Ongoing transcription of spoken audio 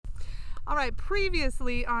All right,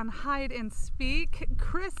 previously on Hide and Speak,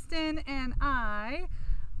 Kristen and I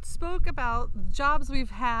spoke about jobs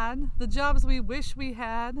we've had, the jobs we wish we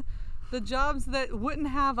had, the jobs that wouldn't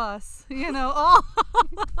have us,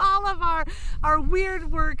 all of our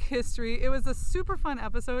weird work history. It was a super fun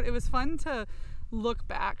episode. It was fun to look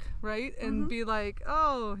back, right? And be like,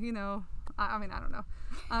 oh, I don't know.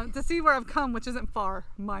 To see where I've come, which isn't far,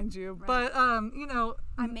 mind you. Right. But,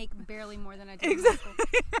 I make barely more than I did in high school.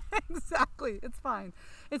 Exactly. It's fine.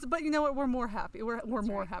 But you know what? We're more happy. We're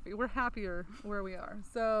more right. happy. We're happier where we are.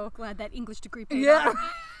 So Glad that English degree paid yeah.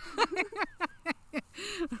 off.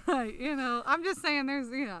 Right. I'm just saying there's,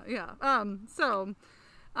 So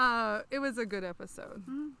it was a good episode.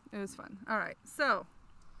 It was fun. All right. So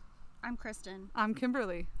I'm Kristen. I'm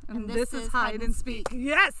Kimberly. And this is Hide and Speak.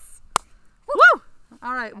 Yes. Woo!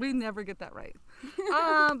 All right. We never get that right.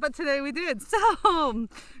 But today we did. So,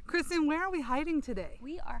 Kristen, where are we hiding today?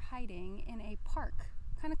 We are hiding in a park,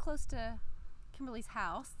 kind of close to Kimberly's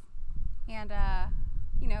house. And,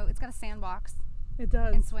 it's got a sandbox. It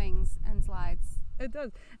does. And swings and slides. It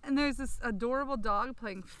does. And there's this adorable dog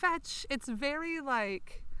playing fetch. It's very,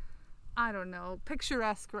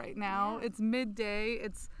 picturesque right now. Yeah. It's midday.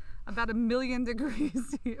 It's about 1,000,000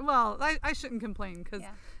 degrees. Well, I shouldn't complain because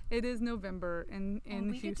it is November in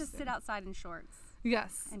and we Houston. get to sit outside in shorts.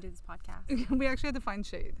 Yes. And do this podcast. We actually had to find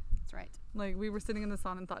shade. That's right. We were sitting in the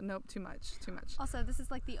sun and thought, nope, too much. Also, this is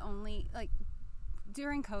the only,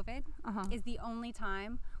 during COVID is the only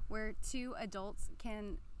time where two adults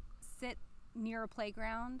can sit near a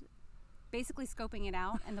playground basically scoping it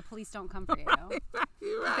out and the police don't come for you.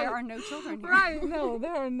 Right. There are no children here. Right, no,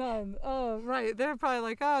 there are none. Oh, right. They're probably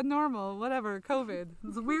like, oh, normal, whatever, COVID.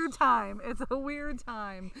 It's a weird time. It's a weird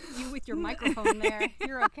time. You with your microphone there,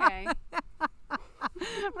 you're okay.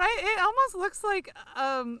 Right? It almost looks like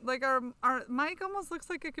our mic almost looks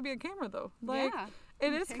like it could be a camera though. Yeah.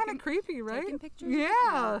 It is kind of creepy, right? Taking pictures? Yeah.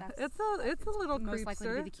 No, it's a little most creepster. likely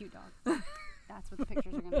to be the cute dog. That's what the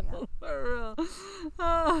pictures are going to be of. For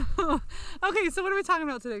real. Okay, so what are we talking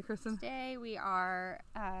about today, Kristen? Today we are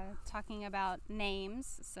talking about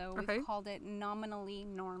names. So we've called it nominally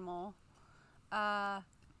normal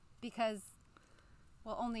because,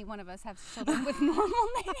 only one of us has children with normal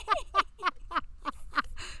names.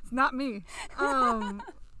 It's not me.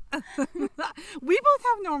 We both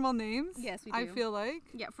have normal names. Yes, we do. I feel like.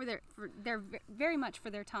 Yeah, they're very much for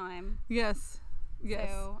their time. Yes.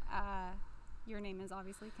 So, your name is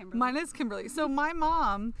obviously Kimberly. Mine is Kimberly. So my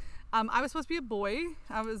mom, I was supposed to be a boy.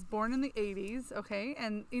 I was born in the 80s, okay?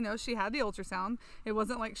 And, she had the ultrasound. It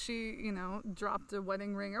wasn't like she, dropped a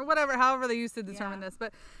wedding ring or whatever, however they used to determine this.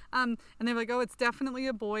 But, and they were like, oh, it's definitely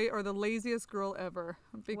a boy or the laziest girl ever.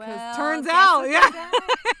 Because turns out,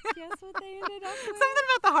 Guess what they ended up with? Something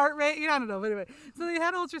about the heart rate. I don't know. But anyway, so they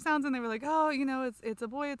had ultrasounds and they were like, oh, it's a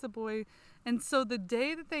boy. And so the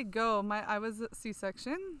day that they go, I was a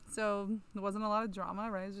C-section, so there wasn't a lot of drama,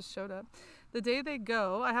 right? I just showed up. The day they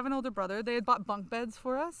go, I have an older brother. They had bought bunk beds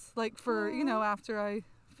for us, after I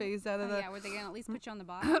phased out of the... Yeah, were they going to at least put you on the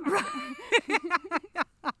bottom?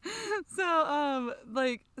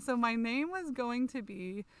 So my name was going to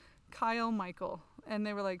be Kyle Michael. And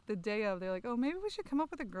they were like, the day of, they're like, oh, maybe we should come up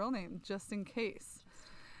with a girl name just in case.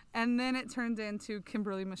 And then it turned into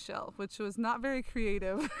Kimberly Michelle, which was not very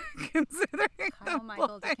creative considering Kyle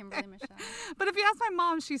Michael to Kimberly Michelle. But if you ask my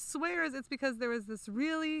mom, she swears it's because there was this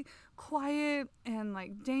really quiet and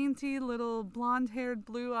dainty little blonde-haired,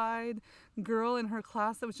 blue-eyed girl in her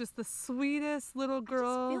class that was just the sweetest little girl.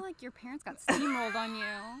 I just feel like your parents got steamrolled on you.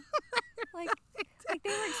 Like they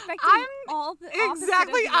were expecting all the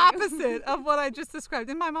opposite of what I just described.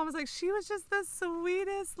 And my mom was like, she was just the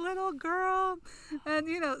sweetest little girl. And,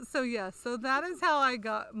 so that is how I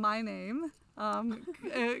got my name,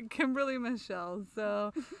 Kimberly Michelle.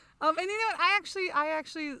 So, and you know what? I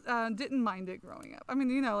actually didn't mind it growing up. I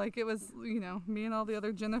mean, it was, me and all the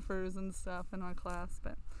other Jennifers and stuff in my class.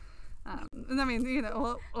 But, and I mean,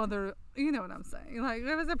 other, you know what I'm saying.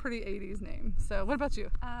 It was a pretty 80s name. So what about you?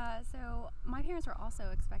 So my parents were also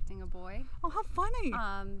expecting a boy. Oh, how funny.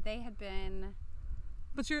 They had been.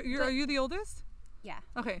 But are you the oldest? Yeah.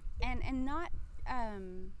 Okay. And not,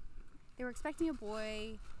 they were expecting a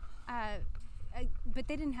boy, but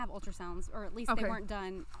they didn't have ultrasounds, or at least they weren't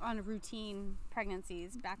done on routine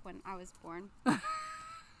pregnancies back when I was born.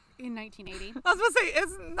 In 1980. I was going to say,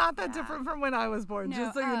 it's not that different from when I was born,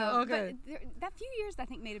 just so you know. Okay. But that few years, I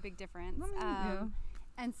think, made a big difference.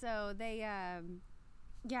 And so they,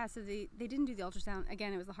 so they didn't do the ultrasound.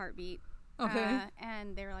 Again, it was the heartbeat. Okay.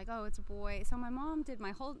 And they were like, oh, it's a boy. So my mom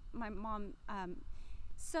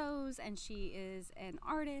sews, and she is an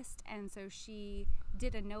artist, and so she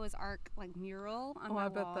did a Noah's Ark like mural on my I wall.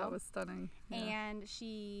 bet that was stunning. Yeah. And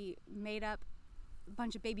she made up a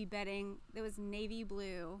bunch of baby bedding that was navy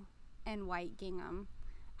blue and white gingham.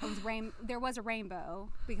 It was there was a rainbow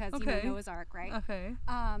because you know Noah's Ark, right? Okay.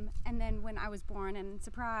 And then when I was born, and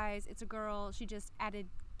surprise, it's a girl. She just added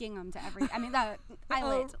gingham to everything. I mean, the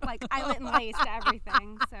eyelet, like eyelet and lace to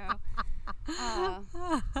everything. So,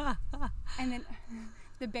 and then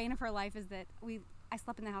the bane of her life is that I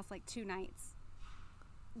slept in the house like 2 nights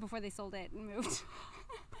before they sold it and moved.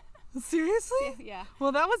 Seriously? Yeah.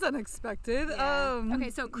 Well, that was unexpected. Yeah. Okay,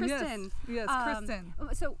 so Kristen. Yes, Kristen.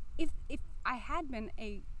 So if I had been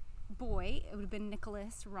a boy, it would have been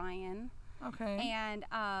Nicholas Ryan. Okay. And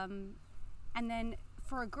then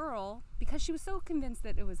for a girl, because she was so convinced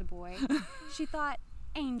that it was a boy, she thought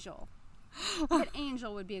Angel. That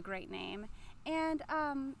Angel would be a great name. And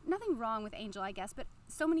nothing wrong with Angel, I guess, but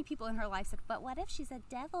so many people in her life said, but what if she's a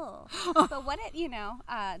devil? But what if,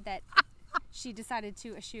 that she decided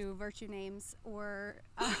to eschew virtue names or,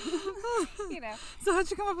 So how'd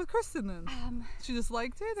you come up with Kristen then? She just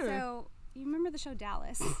liked it? Or? So, you remember the show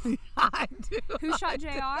Dallas? I do. Who shot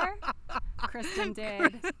JR? Kristen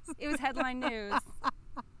did. It was headline news.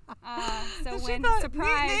 So when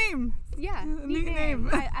surprise, neat name. Yeah, neat name.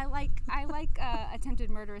 I like attempted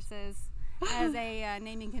murderesses as a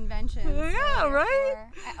naming convention. Yeah, right.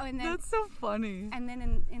 And then, that's so funny. And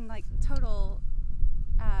then in like total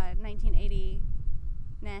 1980ness,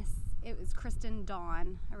 it was Kristen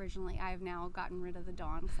Dawn originally. I have now gotten rid of the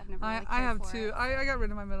Dawn because I've never really cared I have for too. it. I got rid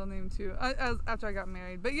of my middle name too after I got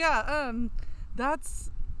married. But yeah,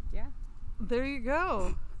 that's there you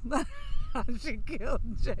go. She killed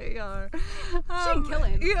JR. She didn't kill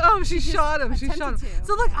him. She shot him. She shot him. To.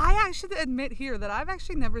 So look, I should admit here that I've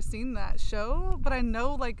actually never seen that show, but I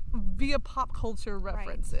know like via pop culture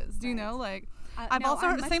references. Do you know like? I've also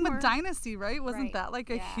heard same with Dynasty, right? Wasn't that like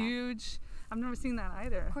a huge? I've never seen that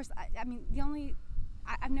either. Of course, I mean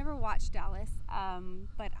I've never watched Dallas,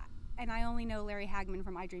 but I only know Larry Hagman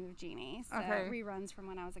from I Dream of Jeannie. So reruns from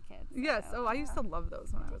when I was a kid. So, yes. Oh, I used to love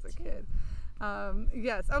those when I was a kid.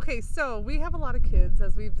 Yes. Okay. So we have a lot of kids,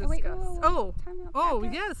 as we've discussed.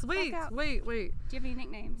 Yes. Wait. Do you have any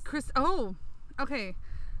nicknames? Chris. Oh. Okay.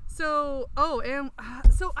 So.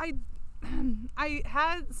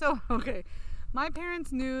 Okay. My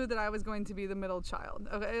parents knew that I was going to be the middle child.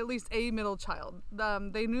 Okay, at least a middle child.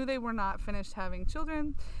 They knew they were not finished having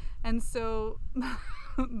children, and so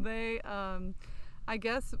they. I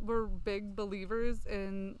guess we're big believers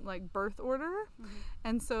in like birth order.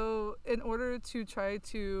 And so in order to try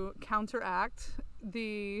to counteract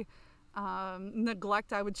the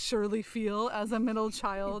neglect I would surely feel as a middle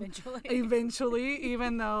child eventually,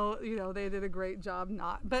 even though they did a great job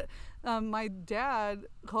not, my dad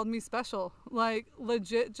called me special, like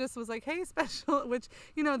legit just was like, hey, special, which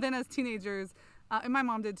then as teenagers, and my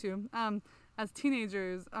mom did too, as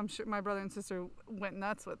teenagers, I'm sure my brother and sister went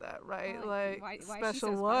nuts with that, right? Why special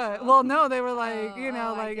so what? Special? Well, no, they were like,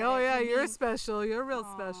 oh yeah, you're special. You're real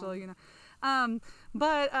special,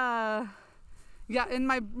 Yeah, and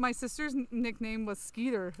my sister's nickname was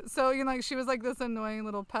Skeeter. So, she was like this annoying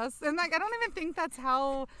little pest. And like, I don't even think that's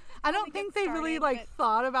how, I don't think they really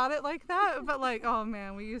thought about it like that. But like, oh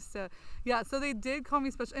man, we used to, yeah, so they did call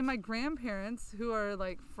me special. And my grandparents, who are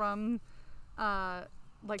like from,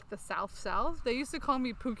 like the South, they used to call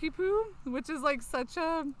me Pookie Poo, which is like such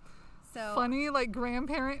a funny like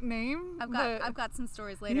grandparent name. I've got some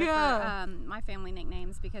stories later for my family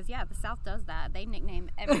nicknames because the South does that. They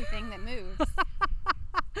nickname everything that moves.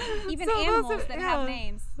 Even animals that have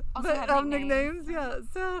names also have nicknames. Yeah.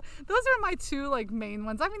 So those are my two like main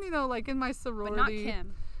ones. I mean, like in my sorority. But not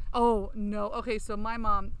Kim. Oh no. Okay, so my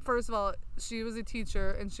mom, first of all, she was a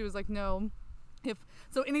teacher and she was like, no.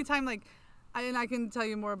 Anytime like and I can tell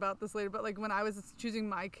you more about this later, but like when I was choosing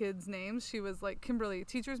my kids' names, she was like, Kimberly,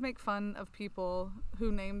 teachers make fun of people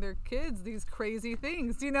who name their kids these crazy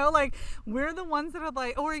things, like we're the ones that are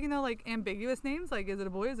like, or like ambiguous names, like is it a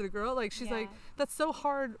boy, is it a girl, like she's like, that's so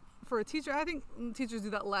hard for a teacher. I think teachers do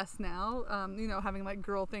that less now, having like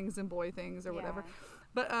girl things and boy things or whatever.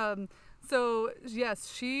 But so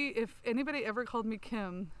yes, if anybody ever called me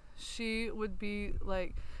Kim, she would be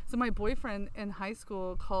like, so my boyfriend in high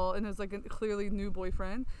school called, and it was like a clearly new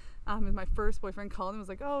boyfriend, and my first boyfriend called and was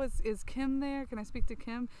like, oh, is Kim there? Can I speak to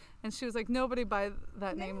Kim? And she was like, nobody by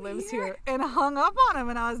that name lives here, and hung up on him,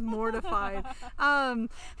 and I was mortified.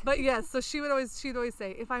 But yes, so she'd always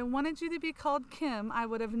say, if I wanted you to be called Kim, I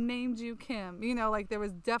would have named you Kim. Like there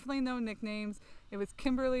was definitely no nicknames. It was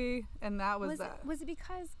Kimberly, and that was that. Was it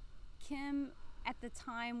because Kim at the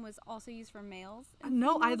time was also used for males.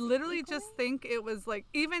 No, I literally just think it was like,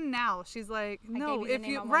 even now, she's like, no, if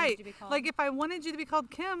you, right, like if I wanted you to be called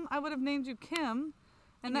Kim, I would have named you Kim.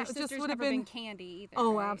 And that just would have been Candy either.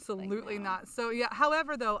 Oh, right? absolutely like, no. not. So yeah,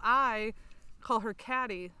 however though, I call her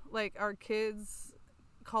Caddy. Like our kids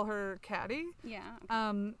call her Caddy. Yeah.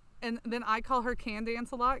 Okay. And then I call her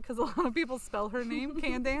Candance a lot because a lot of people spell her name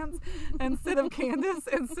Candance instead of Candace,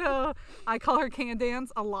 and so I call her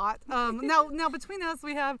Candance a lot. Now between us,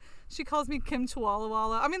 she calls me Kim Chihuahua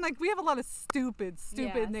Walla. I mean, like we have a lot of stupid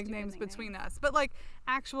nicknames between us, but like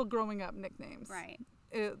actual growing up nicknames. Right.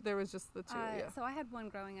 There was just the two. Yeah. So I had one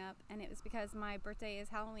growing up, and it was because my birthday is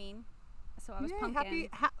Halloween. So I was Yay, Pumpkin.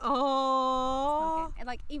 Oh. And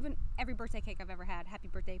like even every birthday cake I've ever had, happy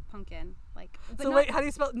birthday Pumpkin. Like. So wait, how do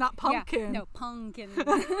you spell it? Not pumpkin? Yeah, no, Pumpkin.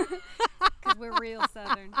 Because we're real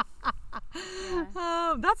Southern.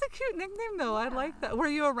 Yeah. That's a cute nickname though. I like that. Were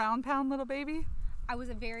you a round pound little baby? I was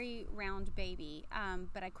a very round baby,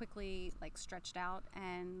 but I quickly like stretched out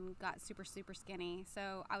and got super skinny.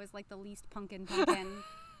 So I was like the least pumpkin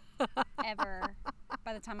ever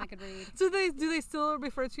by the time I could read. So do they still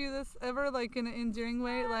refer to you this ever like in an endearing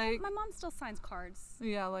way? Like my mom still signs cards.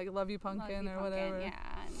 Yeah, like love you pumpkin or whatever.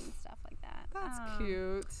 Yeah, and stuff like that. That's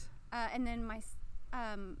cute. And then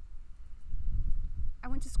I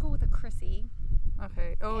went to school with a Chrissy.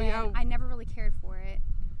 Okay. Oh yeah. I never really cared for it.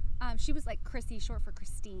 She was like Chrissy, short for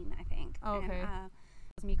Christine, I think. Okay. And, it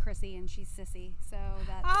was me, Chrissy, and she's Sissy. So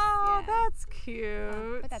that's. Oh, that's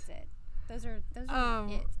cute. But that's it. Those are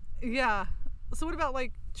it. Yeah. So what about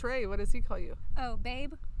like Trey? What does he call you? Oh,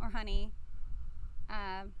 babe or honey.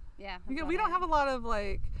 Yeah. We don't have a lot of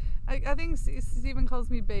like. I think Steven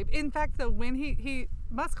calls me babe. In fact, though, when he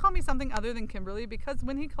must call me something other than Kimberly, because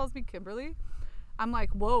when he calls me Kimberly, I'm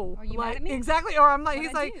like, whoa. Are you like, mad at me? Exactly. Or I'm like,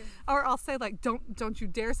 What'd he's I like, do? or I'll say like, don't you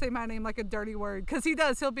dare say my name like a dirty word, because he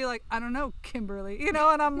does. He'll be like, I don't know, Kimberly, and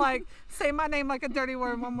I'm like, say my name like a dirty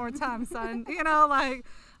word one more time, son. Like.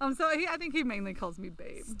 So I think he mainly calls me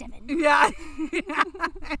babe. Steven. Yeah.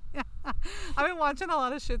 I've been watching a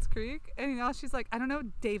lot of Schitt's Creek, and she's like, I don't know,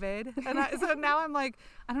 David, and so now I'm like,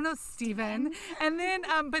 I don't know, Steven, and then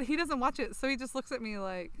but he doesn't watch it, so he just looks at me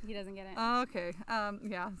like he doesn't get it. Okay.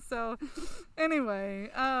 Yeah. So anyway,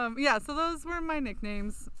 yeah. So those were my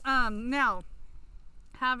nicknames. Now,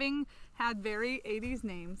 having had very 80s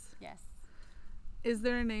names. Yes. Is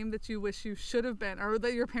there a name that you wish you should have been, or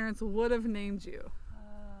that your parents would have named you?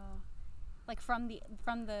 Like from the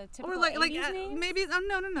typical or like 80s names? Maybe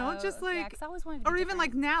no, just like, yeah, 'cause I always wanted to be or even different.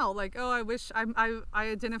 like now, like, oh, I wish I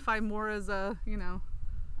identify more as a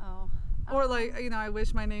or like I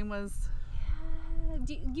wish my name was.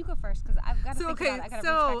 Yeah, you go first, because I've got to think about it. I gotta reach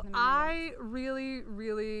back in the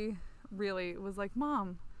memory. I really was like,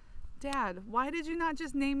 Mom, Dad, why did you not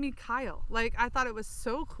just name me Kyle? Like, I thought it was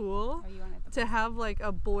so cool to have like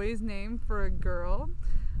a boy's name for a girl.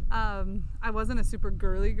 I wasn't a super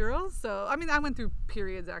girly girl, so I mean, I went through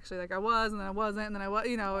periods actually, like I was, and then I wasn't, and then I was,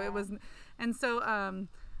 it was, and so,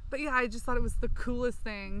 but yeah, I just thought it was the coolest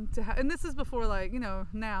thing to have, and this is before like,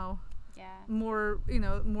 now, more,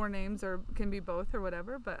 more names can be both or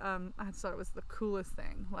whatever, but I just thought it was the coolest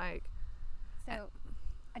thing, like. So,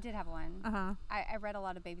 I did have one. I read a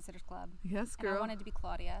lot of Babysitter's Club. Yes, girl. And I wanted to be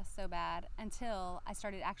Claudia so bad until I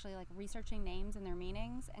started actually like researching names and their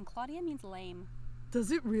meanings, and Claudia means lame. Does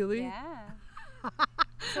it really? Yeah.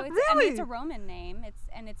 So it's, really? I mean, it's a Roman name.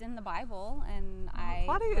 It's in the Bible, and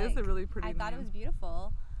Claudia is a really pretty name. I thought it was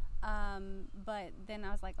beautiful, but then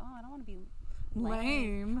I was like, oh, I don't want to be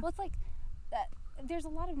lame. Well, it's like there's a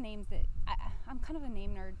lot of names that I'm kind of a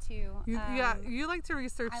name nerd too. You like to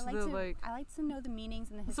research I like to know the meanings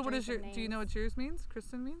and the history. So what is of names. Do you know what yours means?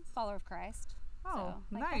 Kristen means? Follower of Christ. Oh, so,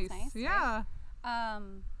 like, nice. That's nice. Yeah.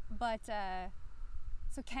 Right?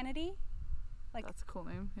 So Kennedy. Like, that's a cool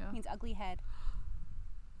name. Yeah. Means ugly head.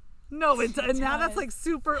 No, it does. Now that's like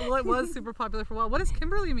super. Well, it was super popular for a while. What does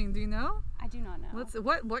Kimberly mean? Do you know? I do not know.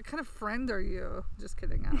 What kind of friend are you? Just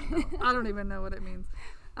kidding. I don't know. I don't even know what it means.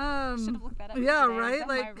 Should have looked that up. Yeah, today. right.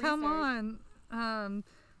 Like, come on.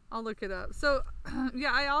 I'll look it up. So,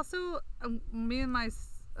 yeah, I also me and my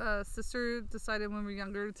sister decided when we were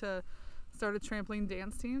younger to start a trampoline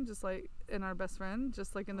dance team, just like in our best friend,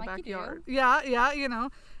 just like in the backyard. Yeah,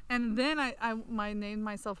 and then I named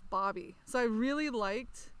myself Bobby. So I really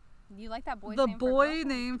liked. You like that boy's the name boy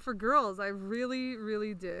name for girls. I really,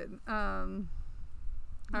 really did. You're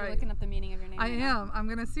looking up the meaning of your name. I am. I'm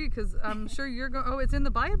gonna see, because I'm sure you're going. Oh, it's in the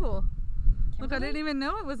Bible. Kimberly? Look, I didn't even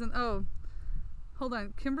know it wasn't. Oh, hold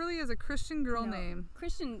on. Kimberly is a Christian girl name.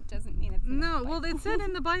 Christian doesn't mean it's. No, well, it said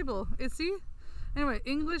in the Bible. See. Anyway,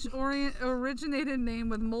 English originated name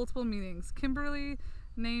with multiple meanings. Kimberly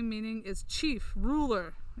name meaning is chief,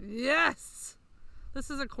 ruler. Yes! This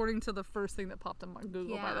is according to the first thing that popped up on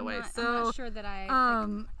Google, by the way. I'm not sure that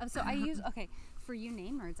so I use, for you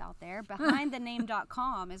name nerds out there,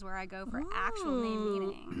 behindthename.com is where I go for actual name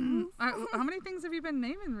meanings. How many things have you been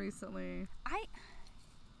naming recently? I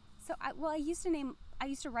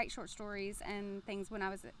used to write short stories and things when I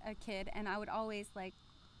was a kid, and I would always like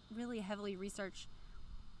really heavily research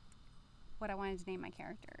what I wanted to name my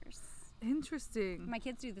characters. Interesting. My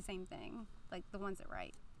kids do the same thing, like the ones that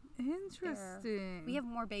write. Interesting. We have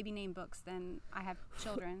more baby name books than I have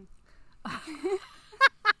children. Because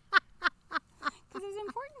it's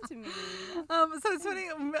important to me. So it's funny,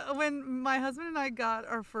 when my husband and I got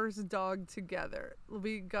our first dog together,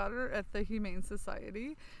 we got her at the Humane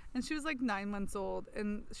Society, and she was like 9 months old,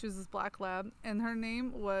 and she was this black lab, and her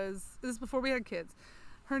name was, this is before we had kids,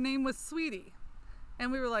 her name was Sweetie.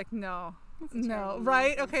 And we were like, no,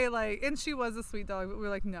 right? Okay, like, and she was a sweet dog, but we were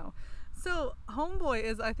like, no. So homeboy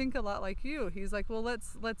is, I think, a lot like you. He's like, well,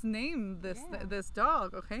 let's name this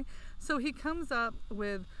dog, okay? So he comes up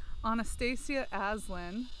with Anastasia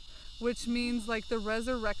Aslan, which means like the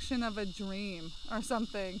resurrection of a dream or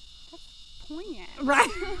something. That's poignant. Right?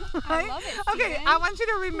 I love it, Okay, Steven. I want you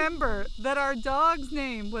to remember that our dog's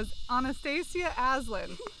name was Anastasia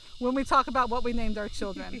Aslan when we talk about what we named our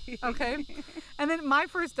children, okay? And then my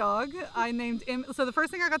first dog, I named so the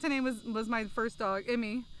first thing I got to name was my first dog,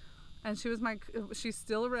 Emmy. And she's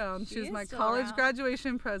still around. She was my college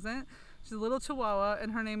graduation present. She's a little Chihuahua,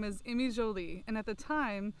 and her name is Emmy Jolie. And at the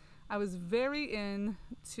time, I was very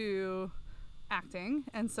into acting,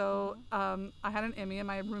 and so I had an Emmy, and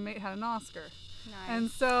my roommate had an Oscar. Nice. And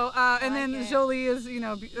so, and then Jolie is,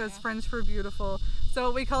 is French for beautiful.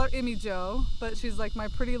 So we call her Emmy Jo, but she's like my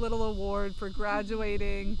pretty little award for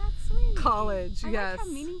graduating college. I yes. like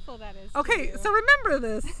how meaningful that is. Okay, so remember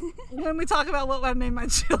this when we talk about what I name my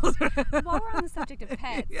children. While we're on the subject of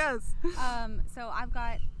pets. Yes. So I've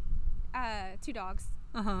got 2 dogs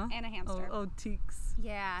and a hamster. Oh, Teeks.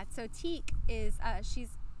 Yeah. So Teek is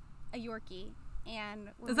she's a Yorkie. And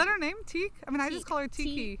is that her name, Teek? I mean, I just call her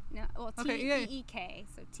Tiki. No, well, T-E-E-K,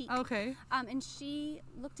 so Teek. Okay. And she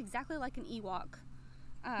looked exactly like an Ewok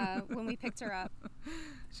when we picked her up.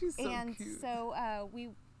 She's so and cute. And so we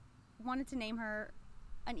wanted to name her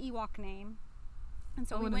an Ewok name. And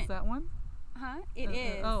so we went. went. Is that one? Huh? It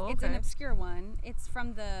is. Oh, okay. It's an obscure one. It's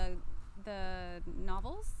from the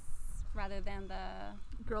novels rather than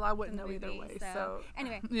the. Girl, I wouldn't know movie, either way. So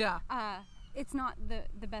anyway. Yeah. It's not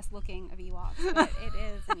the best looking of Ewoks, but it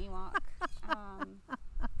is an Ewok.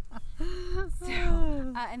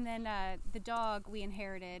 And then the dog we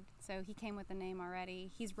inherited, so he came with the name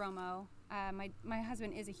already. He's Romo. My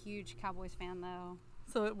husband is a huge Cowboys fan, though.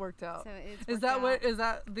 So it worked out. So is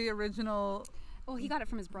that the original? Well, he got it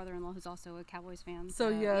from his brother-in-law, who's also a Cowboys fan. So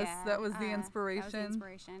yes, that was the inspiration. That was the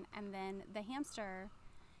inspiration. And then the hamster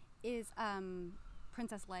is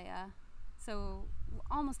Princess Leia. So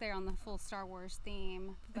almost there on the full Star Wars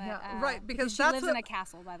theme. But, right, because she lives in a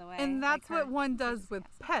castle, by the way. And that's what one does with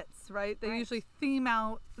pets, right? They usually theme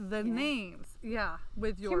out the names. Yeah,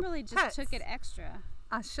 with your Kimberly just pets. took it extra.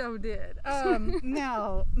 I sure did.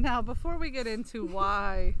 Now, before we get into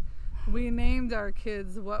why we named our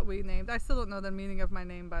kids what we named, I still don't know the meaning of my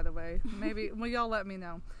name, by the way. Maybe, well, y'all let me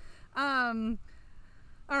know. All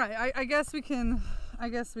right, I guess we can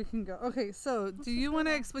go. Okay, so do we want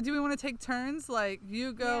to take turns? Like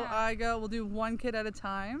you go, I go. We'll do one kid at a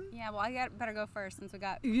time. Yeah, well, I better go first since we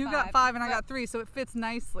got. You got 5 and I got 3, so it fits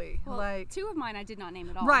nicely. Well, like 2 of mine I did not name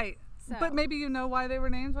at all. Right, so. But maybe you know why they were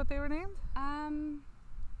named. What they were named?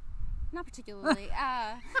 Not particularly.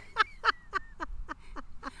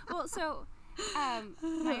 Well, so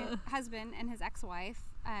my husband and his ex-wife,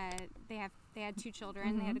 they had 2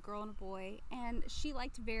 children. They had a girl and a boy, and she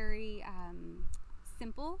liked very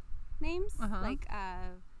simple names, like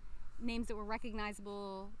names that were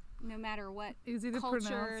recognizable no matter what easy to culture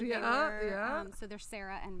pronounce. they were. So there's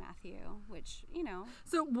Sarah and Matthew, which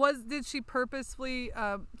So did she purposefully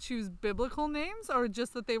choose biblical names, or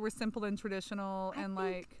just that they were simple and traditional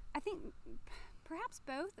I think perhaps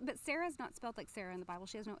both, but Sarah's not spelled like Sarah in the Bible.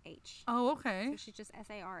 She has no H. Oh, okay. So she's just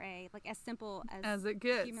S-A-R-A, like as simple as it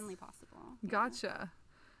gets. Humanly possible. Gotcha.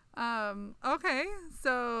 Okay.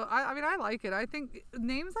 So, I mean, I like it. I think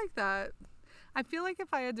names like that, I feel like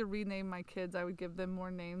if I had to rename my kids, I would give them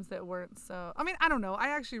more names that weren't so... I mean, I don't know. I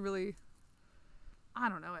actually really... I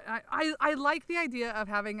don't know. I like the idea of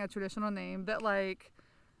having a traditional name that, like,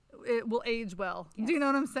 it will age well. Yes. Do you know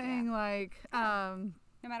what I'm saying? Yeah. Like...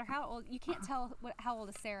 no matter how old, you can't tell how old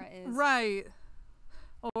a Sarah is. Right.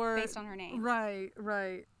 or based on her name.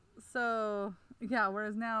 Right. So yeah,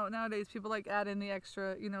 whereas nowadays people like add in the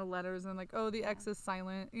extra, letters and like, oh, the X is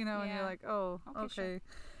silent, and you're like, oh, okay.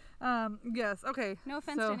 Sure. Yes, okay. No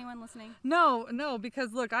offense to anyone listening. No,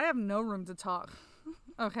 because look, I have no room to talk.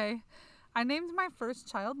 Okay. I named my first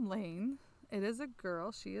child Lane. It is a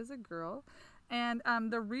girl. She is a girl. And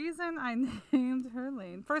the reason I named her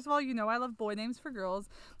Lane, first of all, I love boy names for girls.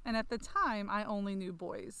 And at the time, I only knew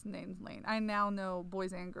boys named Lane. I now know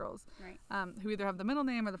boys and girls who either have the middle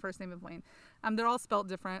name or the first name of Lane. They're all spelled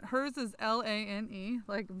different. Hers is Lane,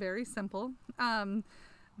 like very simple.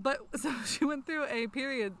 But so she went through a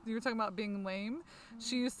period. You were talking about being lame.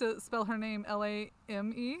 She used to spell her name Lame,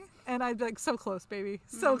 and I'd be like, so close, baby,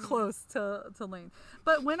 so close to Lane.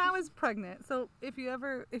 But when I was pregnant, so if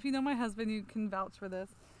you know my husband, you can vouch for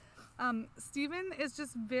this. Steven is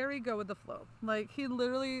just very go with the flow. Like, he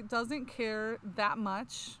literally doesn't care that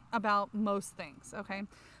much about most things. Okay,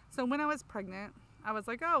 so when I was pregnant, I was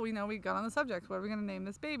like, oh, we got on the subject. What are we gonna name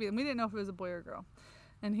this baby? And we didn't know if it was a boy or a girl.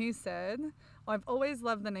 And he said, well, I've always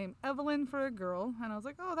loved the name Evelyn for a girl. And I was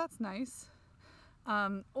like, oh, that's nice.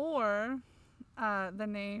 Or the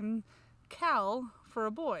name Cal for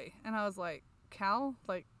a boy. And I was like, Cal?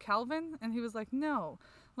 Like Calvin? And he was like, no,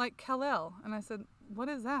 like Kal-El. And I said, what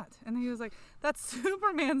is that? And he was like, that's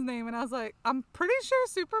Superman's name. And I was like, I'm pretty sure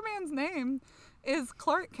Superman's name is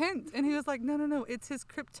Clark Kent. And he was like, no, it's his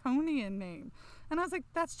Kryptonian name. And I was like,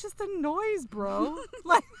 that's just a noise, bro.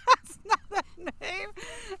 Like, that's not a name.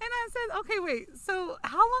 And I said, okay, wait, so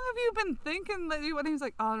how long have you been thinking that you, and he was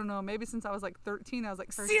like, oh, I don't know, maybe since I was like 13. I was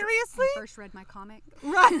like, seriously? First read my comic.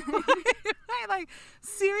 Right. Like,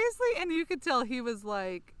 seriously? And you could tell he was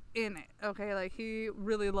like in it, okay? Like, he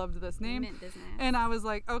really loved this name. Mint business. And I was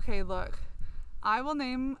like, okay, look, I will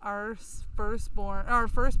name our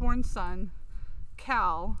firstborn son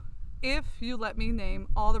Cal if you let me name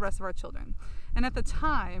all the rest of our children. And at the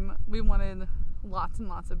time, we wanted lots and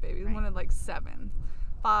lots of babies. We wanted like 7,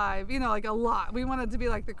 5, like a lot. We wanted to be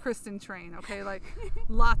like the Kristen train, okay? Like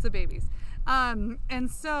lots of babies. And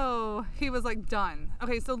so he was like, done.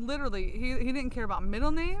 Okay, so literally, he didn't care about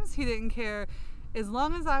middle names. He didn't care. As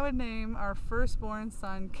long as I would name our firstborn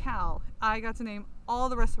son Cal, I got to name all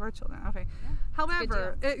the rest of our children. Okay. Yeah,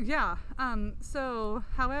 however,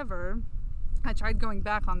 however, I tried going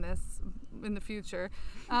back on this in the future,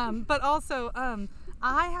 but also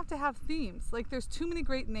I have to have themes. Like, there's too many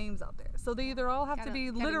great names out there, so they either all have to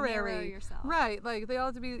be literary, right? Like, they all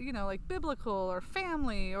have to be like biblical or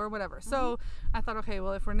family or whatever. So I thought, okay,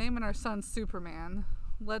 well, if we're naming our son Superman,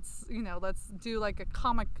 let's do like a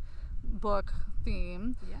comic book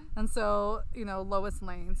theme. And so Lois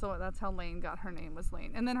Lane, so that's how Lane got her name, was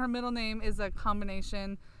Lane. And then her middle name is a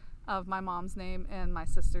combination of my mom's name and my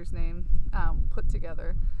sister's name put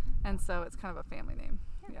together, and so it's kind of a family name.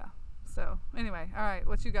 Yeah. So anyway, all right,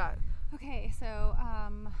 what you got? Okay, so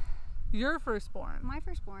your firstborn. My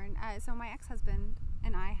firstborn. So my ex-husband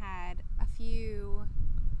and I had a few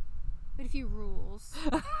rules.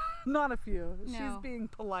 Not a few. No. She's being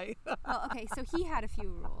polite. Well, okay, so he had a few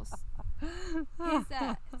rules.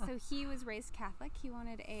 So he was raised Catholic. He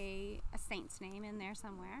wanted a saint's name in there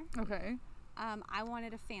somewhere. Okay. I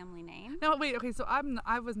wanted a family name. No, wait. Okay, so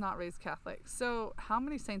I was not raised Catholic. So how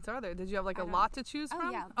many saints are there? Did you have like a lot to choose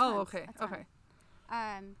from? Yeah. Oh, okay. Okay.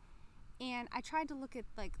 And I tried to look at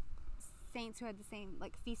like saints who had the same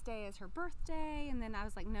like feast day as her birthday, and then I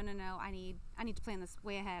was like, no, I need to plan this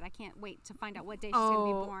way ahead. I can't wait to find out what day she's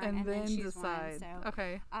going to be born, and then choose decide. One. So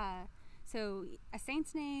okay. So a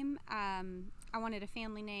saint's name. I wanted a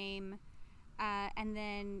family name, and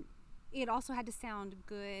then it also had to sound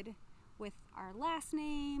good with our last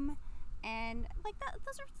name, and like that.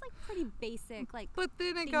 Those are like pretty basic, like. But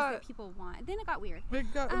then things that people want. Then it got weird.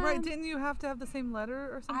 Right? Didn't you have to have the same letter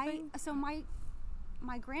or something? So my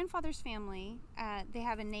grandfather's family, they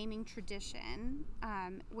have a naming tradition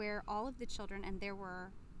where all of the children, and there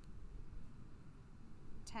were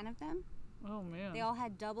 10 of them. Oh man! They all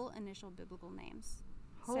had double initial biblical names.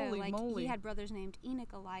 Holy moly! He had brothers named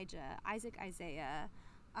Enoch, Elijah, Isaac, Isaiah.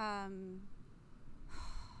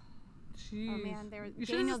 Jeez. Oh man, there was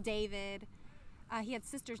Daniel, David. He had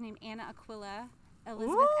sisters named Anna, Aquila,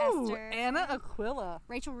 Elizabeth, Esther, Anna Aquila,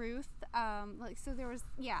 Rachel, Ruth. So there was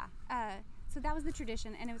so that was the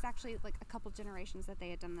tradition, and it was actually like a couple generations that they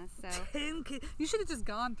had done this. So 10 kids. You should have just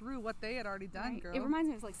gone through what they had already done, right. girl. It reminds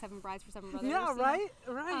me of like 7 Brides for 7 Brothers. Yeah, right.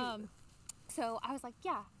 So I was like,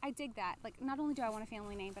 yeah, I dig that. Like, not only do I want a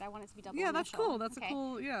family name, but I want it to be double initial. That's cool. That's a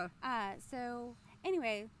cool, yeah. So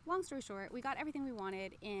anyway, long story short, we got everything we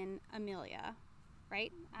wanted in Amelia.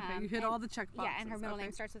 right? Okay, you hit all the check boxes. Yeah, and her middle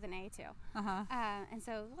name starts with an A too. Uh-huh. And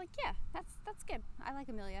so, like, yeah, that's good. I like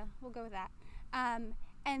Amelia. We'll go with that.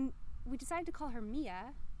 And we decided to call her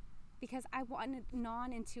Mia because I wanted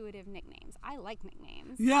non-intuitive nicknames. I like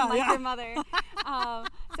nicknames. Yeah, unlike yeah. your mother.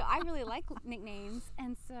 So I really like nicknames.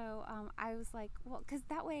 And so I was like, well, because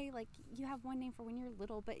that way, like, you have one name for when you're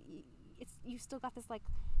little, but you still got this, like,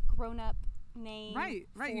 grown-up name. Right.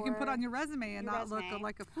 You can put on your resume and not look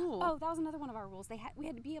like a fool. Oh, that was another one of our rules. We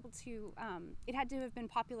had to be able to. It had to have been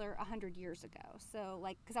popular 100 years ago. So,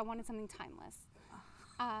 like, because I wanted something timeless,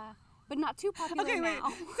 but not too popular Okay, now.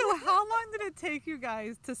 wait. So how long did it take you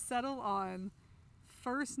guys to settle on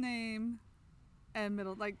first name and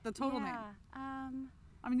middle, like the total name?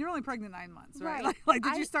 I mean, you're only pregnant 9 months, right? Right. Like,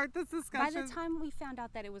 did you start this discussion? By the time we found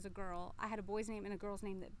out that it was a girl, I had a boy's name and a girl's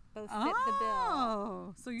name that both fit the bill.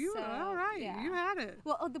 Oh, so all right, yeah. you had it.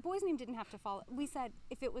 Well, the boy's name didn't have to follow. We said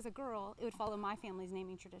if it was a girl, it would follow my family's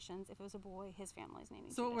naming traditions. If it was a boy, his family's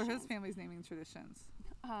naming traditions. So what were his family's naming traditions?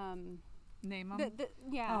 Name them?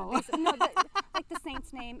 Like the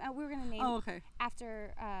saint's name. We were going to name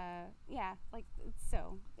after, like,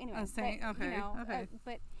 so, anyway. A saint, but, okay.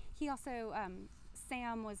 But he also,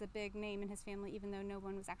 Sam was a big name in his family, even though no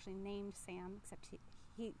one was actually named Sam, except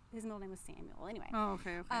his middle name was Samuel. Anyway. Oh,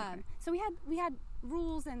 okay. So we had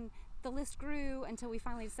rules, and the list grew until we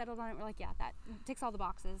finally settled on it. We're like, yeah, that ticks all the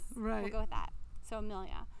boxes. Right. We'll go with that. So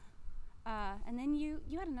Amelia. And then you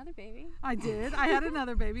had another baby. I did. I had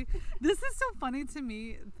another baby. This is so funny to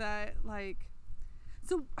me that, like,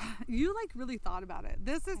 so you, like, really thought about it.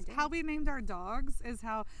 This is how we named our dogs, is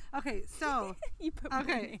how, okay, so, You put my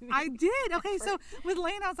name in. I did. Okay, so with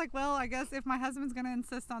Lane, I was like, well, I guess if my husband's going to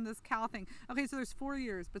insist on this Cal thing. Okay, so there's 4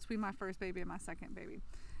 years between my first baby and my second baby.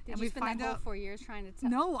 Did you spend that whole 4 years trying to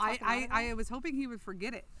No, I was hoping he would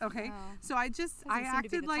forget it, okay? Oh. So I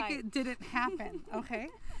acted like it didn't happen, okay?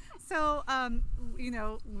 So,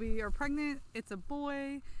 we are pregnant. It's a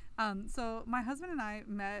boy. So my husband and I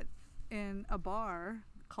met in a bar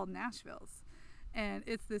called Nashville's. And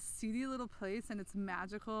it's this seedy little place, and it's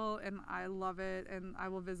magical, and I love it, and I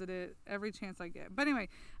will visit it every chance I get. But anyway,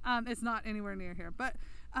 it's not anywhere near here. But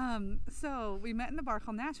so we met in a bar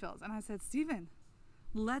called Nashville's, and I said, Steven,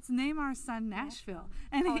 let's name our son Nashville,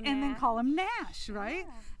 and then call him Nash, right?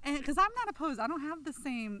 Yeah. And because I'm not opposed, I don't have the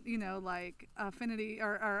same, like, affinity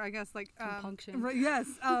or I guess, like, compunction. Yes,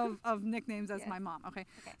 of nicknames as my mom. Okay,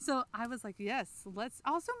 so I was like, yes, let's.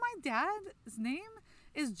 Also, my dad's name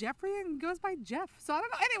is Jeffrey and goes by Jeff, so I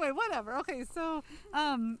don't know. Anyway, whatever. Okay, so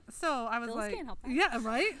I was Bills like, can't help that. yeah,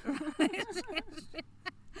 right.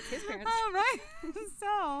 His parents. Oh, right.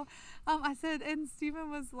 So I said, and Stephen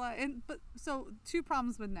was like, so 2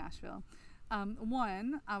 problems with Nashville.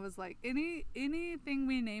 One, I was like, anything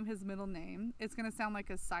we name his middle name, it's gonna sound like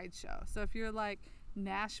a sideshow. So if you're like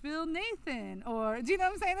Nashville Nathan, or do you know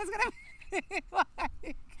what I'm saying? It's gonna be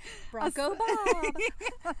like Bronco Bob.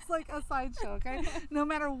 It's like a sideshow, okay? No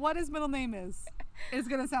matter what his middle name is, it's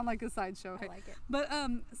gonna sound like a sideshow. Okay? I like it. But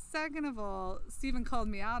second of all, Stephen called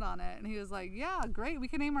me out on it, and he was like, "Yeah, great, we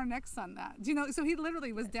can name our next son that." Do you know? So he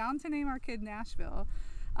literally was down to name our kid Nashville,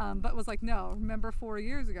 but was like, "No, remember 4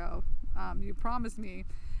 years ago, you promised me,"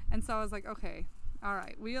 and so I was like, "Okay, all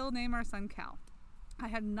right, we'll name our son Cal." I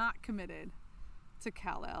had not committed to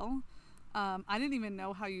Kal-El. I didn't even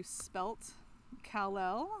know how you spelt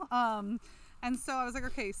Kal-El. And so I was like,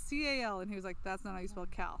 okay, C-A-L. And he was like, that's not how you spell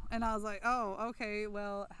Cal. And I was like, oh, okay,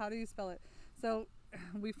 well, how do you spell it? So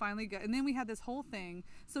we finally got, and then we had this whole thing.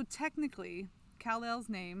 So technically, Kal-El's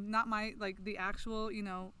name, not my, like, the actual,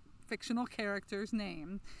 fictional character's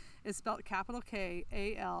name, is spelled capital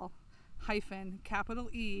K-A-L hyphen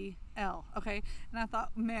capital E-L. Okay? And I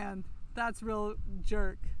thought, man, that's real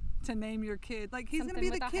jerk to name your kid. Like, he's going to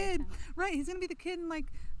be the kid. Right, he's going to be the kid in, like,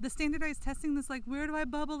 the standardized testing that's like, where do I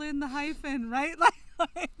bubble in the hyphen, right?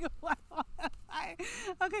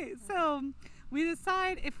 Okay, so we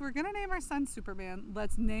decide if we're going to name our son Superman,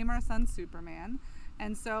 let's name our son Superman.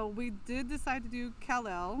 And so we did decide to do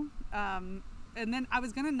Kal-El. And then I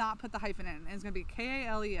was going to not put the hyphen in. It's going to be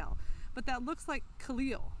K-A-L-E-L. But that looks like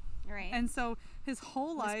Khalil. Right. And so his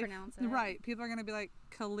whole life, Mispronounce it. right, people are going to be like,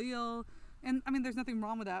 Khalil. And I mean, there's nothing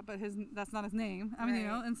wrong with that, but that's not his name. I mean,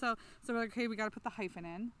 Right. and so we're like, okay, we got to put the hyphen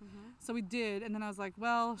in. Mm-hmm. So we did, and then I was like,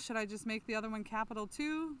 well, should I just make the other one capital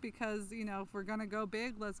too? Because, if we're gonna go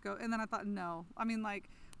big, let's go. And then I thought, no. I mean, like,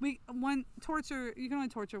 you can only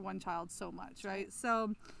torture one child so much, right?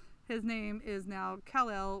 So his name is now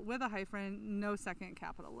Kal-El with a hyphen, no second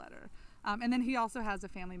capital letter. And then he also has a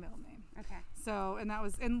family middle name. Okay. So,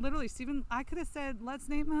 and literally, Stephen, I could have said, let's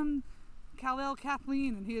name him Kal-El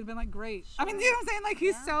Kathleen, and he had been like, great. Sure. I mean, you know what I'm saying? Like,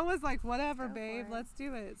 he so was like, whatever, Go babe, let's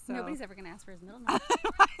do it. So. Nobody's ever going to ask for his middle name.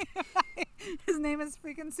 right. His name is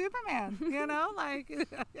freaking Superman, you know? Like,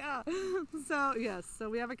 yeah. So, yes. So,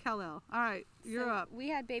 we have a Kal-El. All right. You're up. We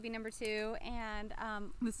had baby number 2, and...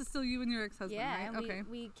 this is still you and your ex-husband, yeah, right? Okay.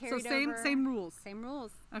 We carried over... So, same rules. Same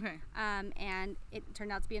rules. Okay. And it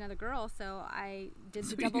turned out to be another girl, so I did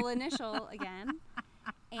the double initial again.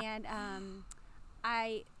 And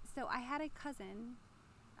I had a cousin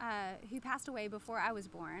who passed away before I was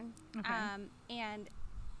born. Okay. And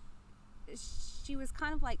she was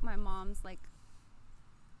kind of like my mom's like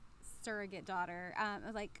surrogate daughter.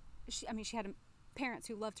 She had parents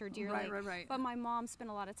who loved her dearly. Right. But my mom spent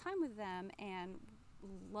a lot of time with them and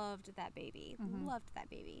loved that baby.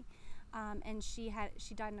 And she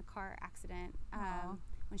died in a car accident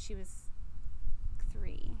when she was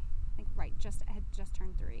 3. I think had just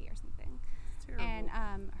turned 3 or something. It's terrible. And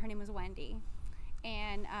her name was Wendy.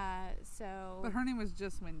 And so. But her name was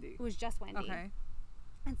just Wendy. It was just Wendy. Okay.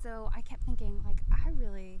 And so I kept thinking, like, I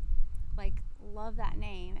really love that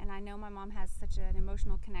name, and I know my mom has such an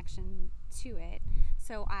emotional connection to it.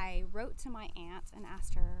 So I wrote to my aunt and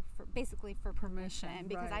asked her for permission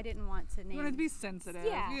because right. I didn't want to name. You wanted to be sensitive.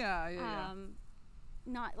 Yeah.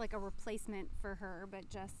 Not like a replacement for her, but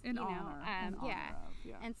just in honor. Honor of,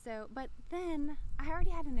 yeah. And so, but then I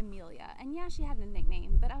already had an Amelia, and yeah, she had a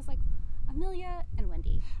nickname, but I was like, Amelia and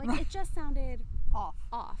Wendy, like right. It just sounded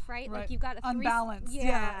off, right? Like you've got a unbalanced.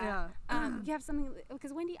 Yeah. You have something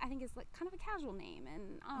because Wendy, I think, is like kind of a casual name,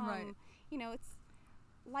 and right. It's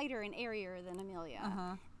lighter and airier than Amelia.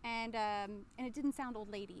 Uh-huh. And it didn't sound old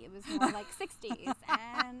lady. It was more like 60s.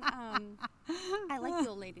 And I like the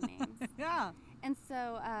old lady names. Yeah. And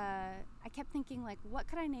so I kept thinking, like, what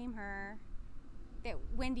could I name her that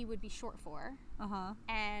Wendy would be short for? Uh-huh.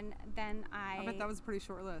 And then I bet that was a pretty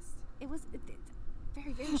short list. It's a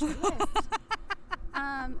very, very short list.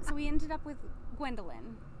 So we ended up with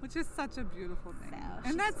Gwendolyn. Which is such a beautiful name. So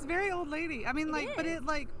and that's very old lady. I mean, like, is.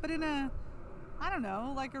 but in a... I don't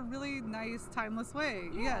know, like a really nice, timeless way.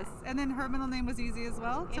 Yeah. Yes. And then her middle name was easy as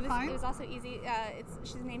well to find? It was also easy.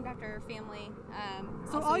 She's named after her family.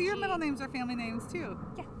 So all your middle names are family names too?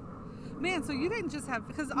 Yeah. Man, so you didn't just have,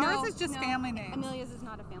 because ours is just family names. Amelia's is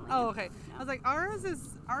not a family name. Oh, okay. No. I was like, ours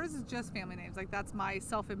is just family names. Like, that's my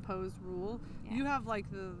self-imposed rule. Yeah. You have like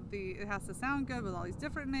the it has to sound good with all these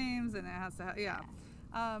different names, and it has to yeah.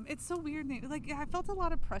 It's so weird name. Like, I felt a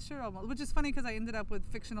lot of pressure almost, which is funny because I ended up with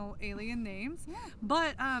fictional alien names. Yeah.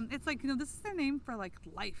 But it's like, this is their name for like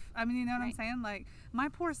life. I mean, you know what I'm saying? Like, my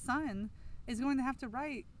poor son is going to have to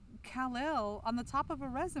write Kal-El on the top of a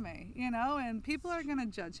resume, and people are going to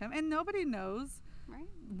judge him, and nobody knows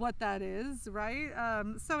what that is, right?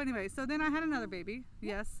 So anyway, so then I had another baby,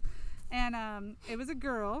 yes, and it was a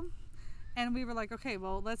girl. And we were like, okay,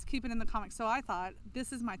 well, let's keep it in the comics. So I thought,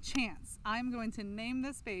 this is my chance. I'm going to name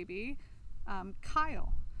this baby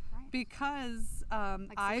Kyle. Right. Because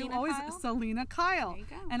Selena Kyle. There you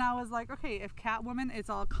go. And I was like, okay, if Catwoman, it's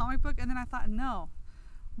all comic book. And then I thought, no.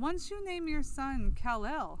 Once you name your son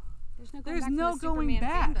Kal-El, there's no going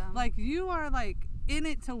back. Fandom. Like, you are like in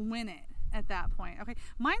it to win it. At that point, okay.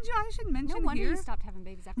 Mind you, I should mention no wonder here. You stopped having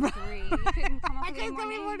babies after 3. You couldn't come up with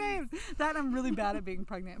any more names. That I'm really bad at being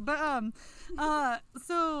pregnant. But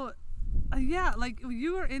yeah, like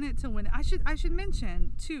you are in it to win it. I should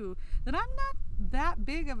mention too that I'm not that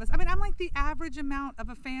big of a. I mean, I'm like the average amount of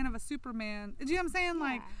a fan of a Superman. Do you know what I'm saying? Yeah.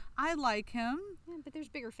 Like, I like him. Yeah, but there's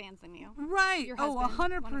bigger fans than you. Right. Your Oh,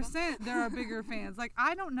 husband, 100%. There are bigger fans. Like,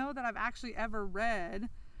 I don't know that I've actually ever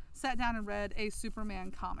sat down and read a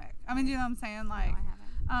Superman comic. I mean, do you know what I'm saying? Like, no,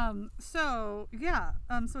 I haven't. So yeah,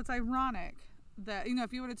 so it's ironic that,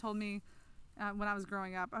 if you would have told me when I was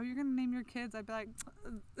growing up, oh, you're going to name your kids, I'd be like,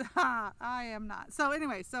 I am not. So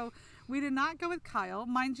anyway, so we did not go with Kyle.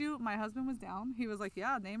 Mind you, my husband was down. He was like,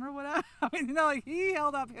 yeah, name her whatever. I mean, like, he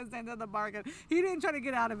held up his end of the bargain. He didn't try to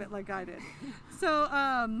get out of it like I did. So,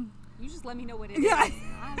 you just let me know what it yeah, is.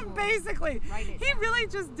 basically. He really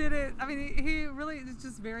just did it. I mean, he really is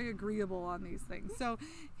just very agreeable on these things. So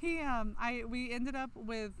we ended up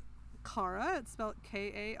with Kara. It's spelled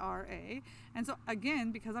Kara. And so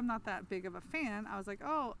again, because I'm not that big of a fan, I was like,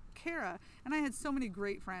 oh, Kara. And I had so many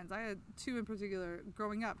great friends. I had 2 in particular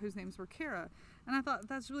growing up whose names were Kara. And I thought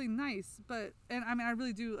that's really nice. But I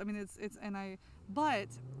really do. I mean, but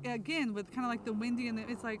again, with kind of like the Wendy and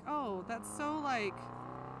it's like, oh, that's so like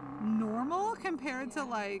normal compared to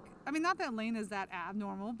like, I mean, not that Lane is that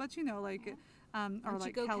abnormal, but like or once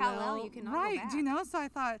like you go Kal-El, you cannot go back. So I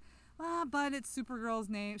thought, but it's Supergirl's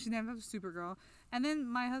name. She named it Supergirl. And then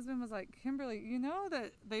my husband was like, Kimberly, you know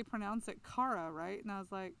that they pronounce it Kara, right? And I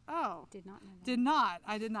was like, oh. Did not know that. Did not.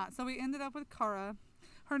 I did not. So we ended up with Kara.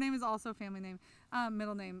 Her name is also a family name,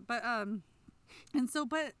 middle name. But and so,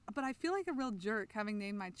 but I feel like a real jerk having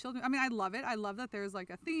named my children. I mean, I love it. I love that there's like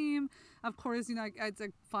a theme. Of course, you know, it's a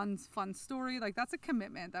fun story. Like that's a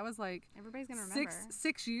commitment. That was like everybody's gonna remember.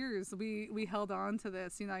 6 years we held on to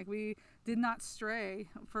this. You know, like we did not stray.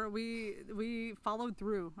 We followed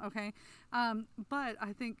through. Okay, but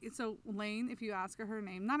I think so. Lane, if you ask her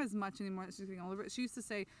name, not as much anymore that she's getting older, but she used to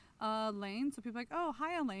say Lane. So people are like, oh,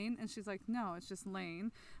 hi Elaine, and she's like, no, it's just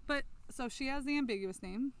Lane. But so she has the ambiguous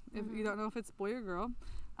name if you don't know if it's boy or girl.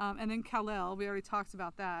 And then Kal-El, we already talked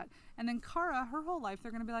about that. And then Kara, her whole life,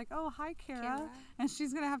 they're going to be like, oh, hi, Kara. And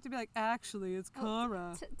she's going to have to be like, actually, it's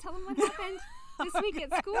Kara. Tell them what happened this week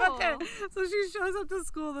at school. Okay, so she shows up to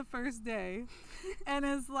school the first day and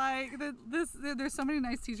is like, there's so many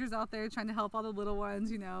nice teachers out there trying to help all the little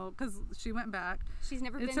ones, you know, because she went back. She's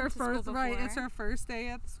never been to school before. Right, it's her first day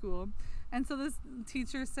at school. And so this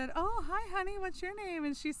teacher said, oh, hi, honey, what's your name?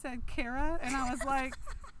 And she said, Kara. And I was like,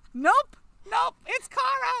 nope, it's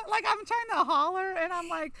Kara. Like, I'm trying to holler, and I'm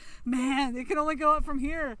like, man, it can only go up from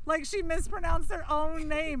here. Like, she mispronounced her own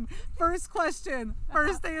name. First question,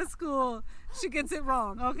 first day of school. She gets it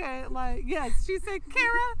wrong, okay? Like, yes, she said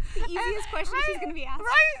Kara. The easiest question she's going to be asked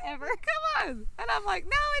ever. Come on. And I'm like,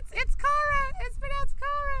 no, it's Kara. It's pronounced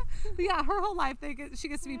Kara. But yeah, her whole life, she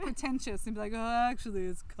gets to be pretentious and be like, oh, actually,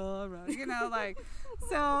 it's Kara. You know, like,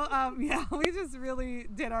 so, yeah, we just really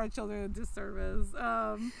did our children a disservice.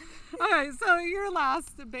 Okay, so your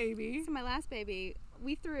last baby. So my last baby,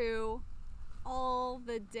 we threw all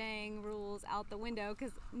the dang rules out the window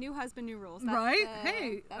because new husband, new rules. That's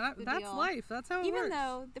that's life. That's how it works. Even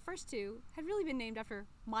though the first two had really been named after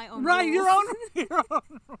my own rules. Your own.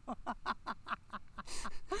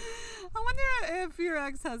 I wonder if your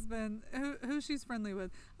ex-husband, who she's friendly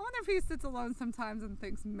with, I wonder if he sits alone sometimes and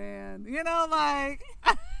thinks, man, you know, like,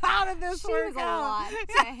 how did this work out? She was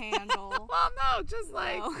a lot to handle. Well, no, just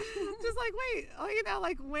like, wait, you know,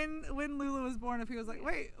 like when Lulu was born, if he was like,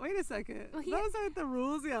 wait a second, well, those aren't the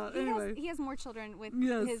rules. Yeah. Anyway, he has more children with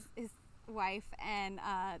his wife, and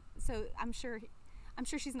so I'm sure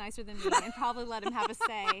she's nicer than me and probably let him have a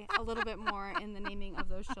say a little bit more in the naming of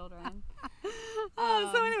those children.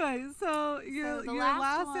 So anyway, your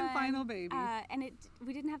last and final baby. And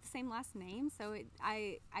we didn't have the same last name, so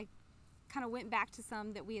I kind of went back to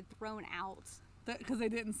some that we had thrown out. Because they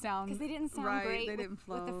didn't sound right, great they didn't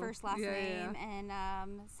flow with the first last name. Yeah.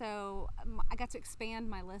 And so I got to expand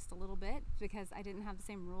my list a little bit because I didn't have the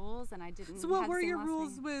same rules and I didn't So what have were the same your last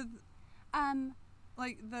rules name. with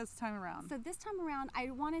like this time around? So this time around I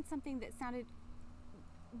wanted something that sounded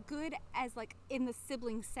good as like in the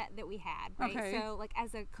sibling set that we had, right? Okay. So like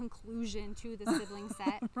as a conclusion to the sibling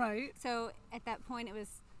set. Right. So at that point it was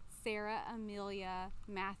Sarah, Amelia,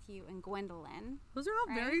 Matthew, and Gwendolyn. Those are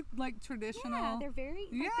all very like traditional. Yeah, they're very.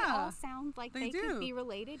 Like, they all sound like they could be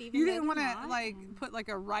related. Even you didn't want to like put like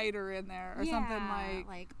a writer in there or something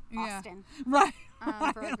like Austin, right?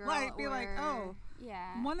 For a girl, like be or, like, oh,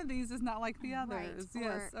 yeah, one of these is not like the others. Right.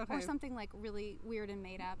 Yes, okay. Or something like really weird and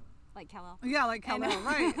made up. Like Kal-El. Yeah, like Kal-El.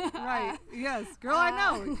 Right. Yes, girl, I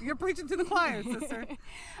know. You're preaching to the choir, sister.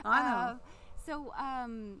 I know. So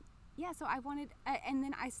I wanted, and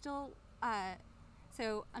then I still,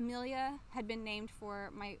 so Amelia had been named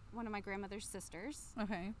for one of my grandmother's sisters.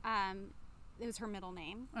 Okay. It was her middle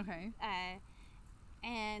name. Okay.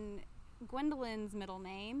 And Gwendolyn's middle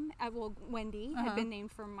name, Wendy, had been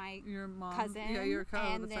named for your mom. Cousin. Yeah, your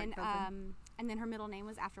cousin. And then, cousin. And then her middle name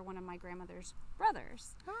was after one of my grandmother's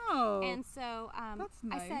brothers. Oh. And so that's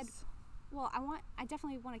nice. I said, well, I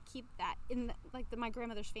definitely want to keep that in my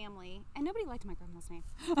grandmother's family. And nobody liked my grandma's name.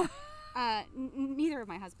 Neither of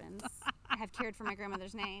my husbands have cared for my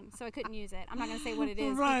grandmother's name, so I couldn't use it. I'm not going to say what it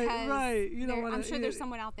is because you don't I'm sure there's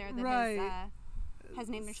someone out there that has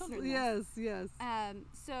named their children. Yes.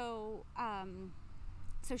 So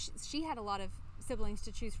she had a lot of siblings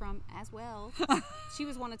to choose from as well. She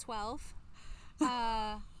was one of 12.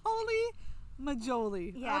 Holy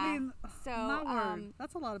majoli. Yeah. I mean, so my word.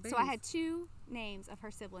 That's a lot of babies. So I had two names of her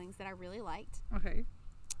siblings that I really liked. Okay.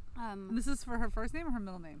 This is for her first name or her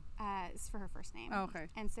middle name? It's for her first name. Oh, okay.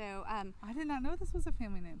 And so I did not know this was a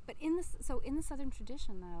family name. But in the Southern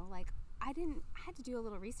tradition though, like I had to do a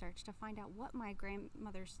little research to find out what my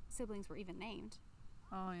grandmother's siblings were even named.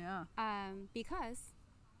 Oh yeah. Because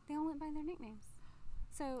they all went by their nicknames.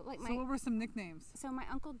 So like So what were some nicknames? So my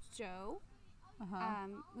Uncle Joe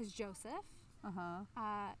was Joseph.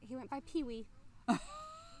 He went by Pee-wee.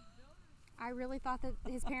 I really thought that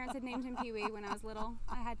his parents had named him Pee Wee when I was little.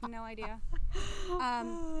 I had no idea.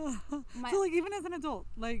 So like even as an adult,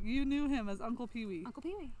 like you knew him as Uncle Pee Wee. Uncle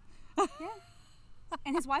Pee Wee. Yeah.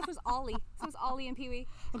 And his wife was Ollie. So it was Ollie and Pee Wee.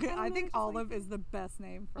 Okay, I think Olive is the best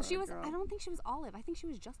name for she a was. girl. I don't think she was Olive. I think she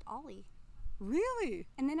was just Ollie. Really?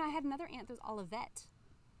 And then I had another aunt that was Olivette.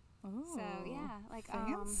 Oh. So yeah, like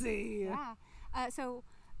fancy. Yeah. So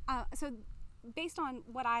based on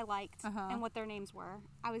what I liked and what their names were,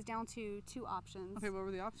 I was down to 2 options. Okay, what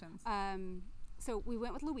were the options? So we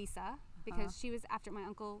went with Louisa because she was after my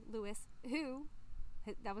uncle Louis, who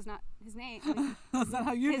that was not his name. That's not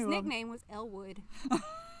how you knew his him. nickname was Elwood.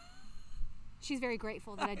 She's very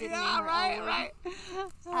grateful that I didn't name her right.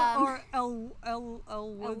 Or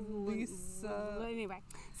Elwood Lisa. Anyway,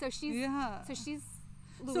 so she's Louisa.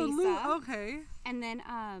 So okay. And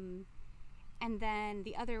then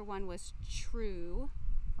the other one was True.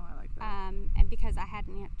 Oh, I like that. And because I had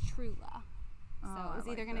an aunt Trula. So it was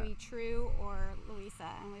either going to be True or Louisa,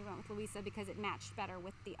 and we went with Louisa because it matched better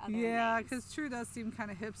with the other names. because True does seem kind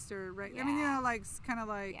of hipster, right? Yeah. I mean, you know, like kind of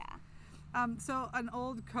like. Yeah. So an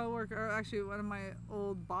old coworker, or actually one of my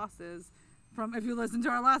old bosses, from if you listen to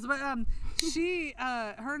our last, but she,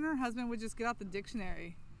 her and her husband would just get out the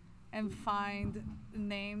dictionary, and find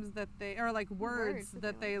names that they or like words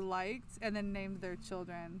that they liked, and then named their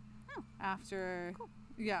children after. Cool.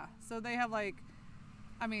 Yeah. So they have like,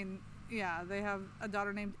 I mean. Yeah, they have a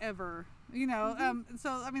daughter named Ever, you know. So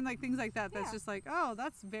I mean, like things like that. That's just like, oh,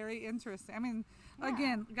 that's very interesting. I mean,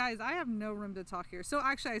 again, guys, I have no room to talk here. So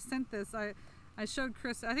actually, I sent this. I showed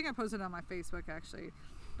Chris. I think I posted it on my Facebook actually,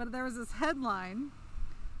 but there was this headline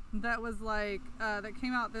that was like that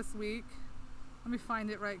came out this week. Let me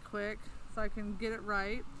find it right quick so I can get it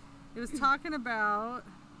right. It was talking about.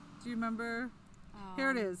 Do you remember?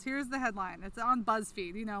 Here it is. Here's the headline. It's on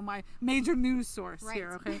BuzzFeed, you know, my major news source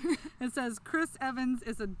here, okay? It says, Chris Evans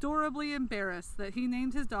is adorably embarrassed that he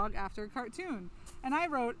named his dog after a cartoon. And I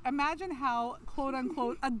wrote, imagine how, quote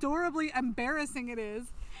unquote, adorably embarrassing it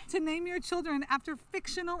is to name your children after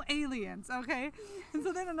fictional aliens, okay? And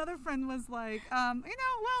so then another friend was like, you know,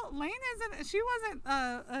 well, Lane she wasn't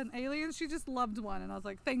an alien, she just loved one. And I was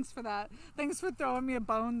like, thanks for that. Thanks for throwing me a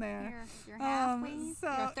bone there. You're halfway, so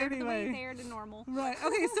you're a third anyway. of the way there to normal. Right,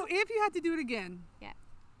 okay, so if you had to do it again,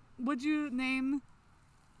 would you name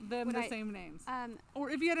them same names? Or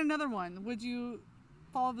if you had another one, would you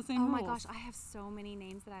follow the same rules? Oh my gosh, I have so many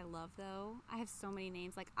names that I love though. I have so many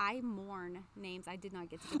names. Like I mourn names I did not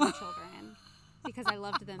get to give my children because I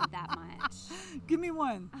loved them that much. Give me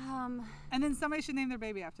one. And then somebody should name their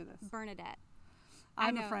baby after this. Bernadette. I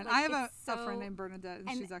have a friend. Like, I have a friend named Bernadette,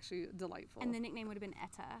 and she's actually delightful. And the nickname would have been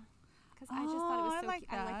Etta. Because I just thought it was so cute.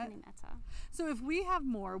 I like the name Etta. So if we have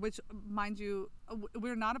more, which mind you,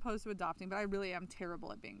 we're not opposed to adopting, but I really am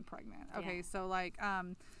terrible at being pregnant. Okay, so like,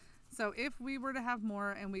 so if we were to have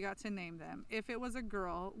more and we got to name them, if it was a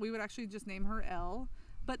girl, we would actually just name her Elle,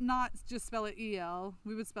 but not just spell it E-L.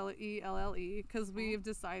 We would spell it E-L-L-E because we've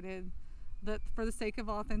decided that for the sake of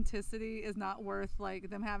authenticity is not worth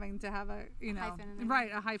like them having to have a, you know,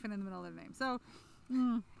 a hyphen in the middle of their name. So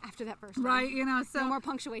after that first right, you know, so no more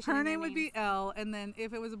punctuation. Her name would be Elle, and then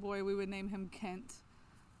if it was a boy, we would name him Kent.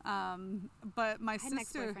 But my sister. I had an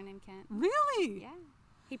ex-boyfriend named Kent. Really? Yeah.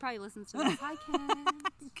 He probably listens to this. Hi, Kent.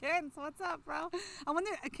 Kent, what's up, bro? I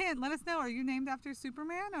wonder, Kent, let us know. Are you named after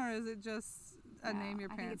Superman, or is it just a name your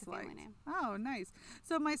parents liked? Family name. Oh, nice.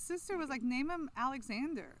 So my sister was like, name him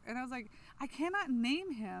Alexander, and I was like, I cannot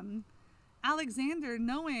name him Alexander,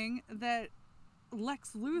 knowing that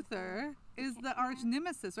Lex Luthor is the arch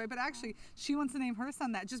nemesis, right? But actually, she wants to name her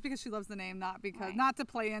son that just because she loves the name, not because not to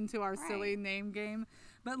play into our silly name game,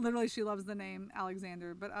 but literally she loves the name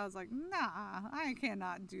Alexander. But I was like, nah, I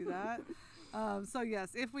cannot do that. So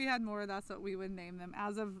yes, if we had more, that's what we would name them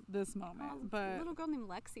as of this moment. But a little girl named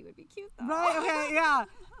Lexi would be cute, though. Right? Okay, yeah.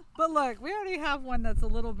 But look, we already have one that's a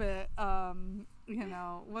little bit, you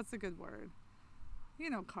know, what's a good word? You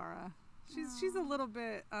know, Cara. She's a little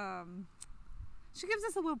bit. She gives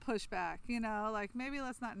us a little pushback, you know, like maybe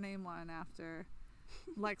let's not name one after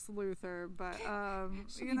Lex Luthor, but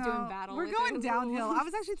you know, we're going downhill. I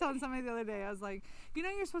was actually telling somebody the other day, I was like, you know,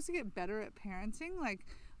 you're supposed to get better at parenting. Like,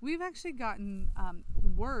 we've actually gotten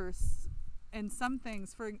worse in some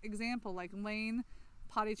things. For example, like Lane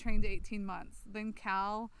potty trained 18 months, then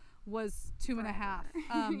Cal was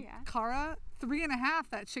 2.5. Cara 3.5.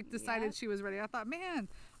 That chick decided she was ready. I thought, man,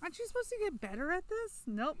 aren't you supposed to get better at this?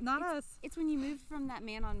 Nope, not us. It's when you move from that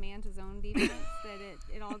man on man to zone defense that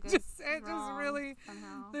it all goes wrong really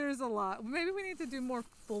somehow. There's a lot. Maybe we need to do more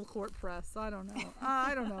full court press. I don't know.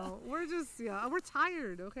 I don't know. We're just we're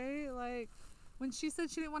tired. Okay, like when she said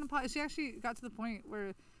she didn't want to potty, she actually got to the point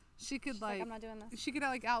where she could She's like, I'm not doing this. she could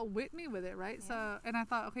like outwit me with it, right? Yeah. So, and I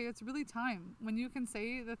thought, okay, it's really time when you can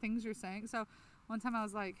say the things you're saying. So one time I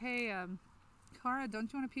was like, hey, Cara,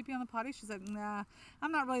 don't you want to pee-pee on the potty? She's like, nah,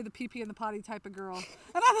 I'm not really the pee-pee in the potty type of girl. And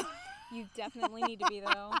You definitely need to be,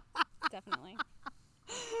 though. Definitely.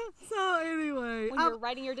 So anyway. When you're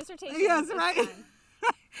writing your dissertation. Yes, right.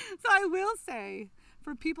 So I will say,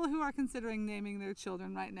 for people who are considering naming their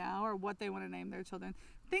children right now or what they want to name their children,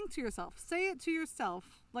 think to yourself. Say it to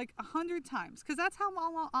yourself like 100 times, because that's how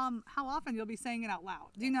often you'll be saying it out loud.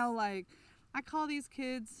 Yes. You know, like, I call these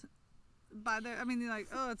kids by their, I mean, you're like,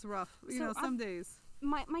 oh, it's rough. You know, some days.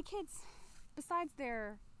 My kids, besides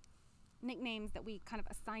their nicknames that we kind of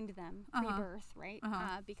assigned them pre-birth, right?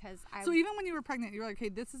 Because So even when you were pregnant, you were like, hey,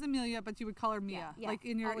 this is Amelia, but you would call her Mia. Yeah. Like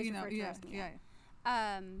in your, always you know,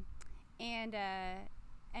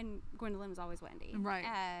 and Gwendolyn was always Wendy. Right.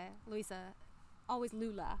 Louisa, always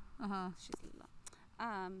Lula. She's Lula.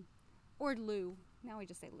 Or Lou. Now we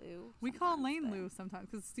just say Lou. We call Lane Lou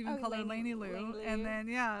sometimes because Stephen called her Laney Lou. And then,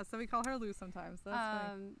 so we call her Lou sometimes. That's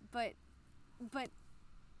funny. But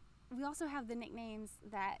we also have the nicknames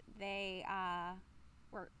that they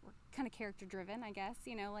were kind of character driven, I guess.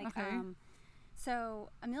 You know, like,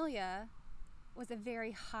 so Amelia was a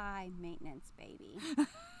very high maintenance baby.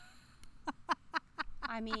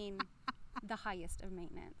 I mean, the highest of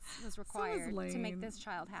maintenance was required to make this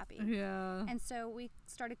child happy. Yeah. And so we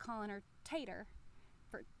started calling her Tater,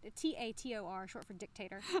 for Tator, short for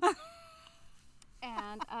dictator.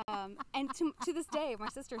 And to this day, my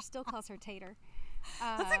sister still calls her Tater.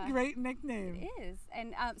 That's a great nickname. It is.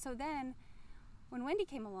 And so then, when Wendy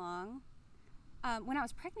came along, when I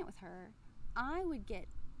was pregnant with her, I would get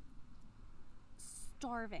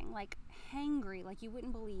starving, like hangry, like you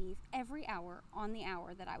wouldn't believe, every hour on the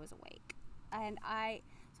hour that I was awake. And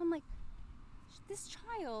so I'm like, this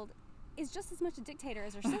child is just as much a dictator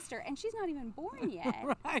as her sister, and she's not even born yet.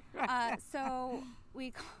 Right. So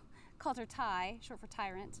we called her Ty, short for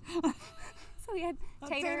tyrant. So we had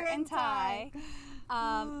Tater and Ty.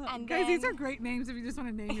 And guys, these are great names if you just want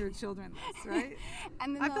to name your children this, right?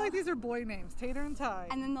 And then I feel like these are boy names, Tater and Ty.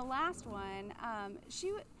 And then the last one,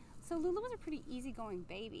 so Lula was a pretty easygoing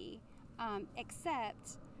baby,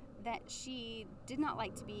 except that she did not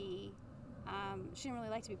like to be, she didn't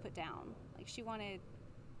really like to be put down. Like, she wanted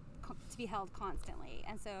to be held constantly,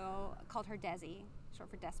 and so I called her Desi, short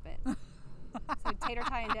for despot. So Tater,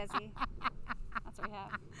 Ty, and Desi. That's what we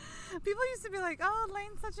have. People used to be like, oh,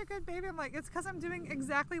 Lane's such a good baby. I'm like, it's because I'm doing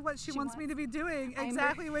exactly what she wants me to be doing,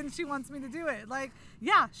 exactly when she wants me to do it. Like,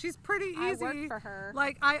 yeah, she's pretty easy. I work for her.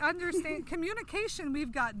 Like, I understand communication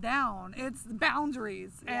we've got down. It's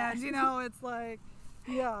boundaries. Yeah. And, you know, it's like,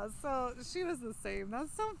 yeah, so she was the same.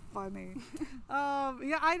 That's so funny.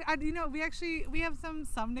 I you know, we have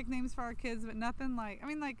some nicknames for our kids, but nothing like, I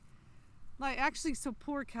mean, like actually, so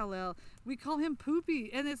poor Kal-El, we call him Poopy,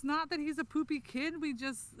 and it's not that he's a poopy kid.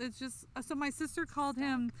 So my sister called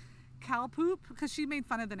him Cal Poop because she made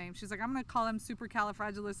fun of the name. She's like, I'm gonna call him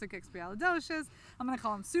Supercalifragilisticexpialidocious. I'm gonna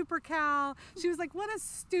call him Super Cal. She was like, what a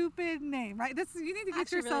stupid name, right? You need to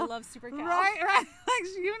get yourself. Really love Super Cal. Right. Like,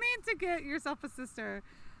 you need to get yourself a sister,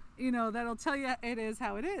 you know, that'll tell you it is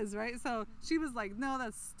how it is, right? So she was like, no,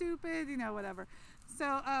 that's stupid, you know, whatever.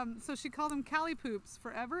 So she called him Callie Poops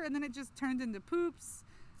forever, and then it just turned into Poops,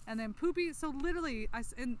 and then Poopy. So literally,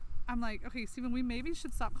 I'm like, okay, Stephen, we maybe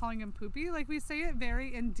should stop calling him Poopy. Like, we say it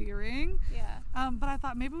very endearing. Yeah. But I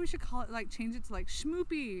thought maybe we should call it, like, change it to like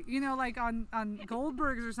Schmoopy, you know, like on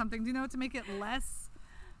Goldberg's or something, you know, to make it less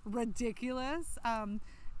ridiculous. And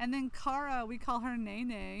then Cara, we call her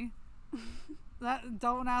Nene.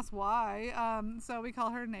 Don't ask why. So we call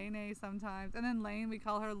her Nene sometimes, and then Lane, we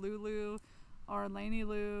call her Lulu. Or Laney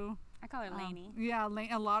Lou. I call her Laney. Yeah,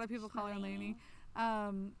 a lot of people call her Laney.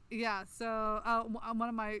 So one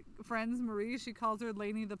of my friends, Marie, she calls her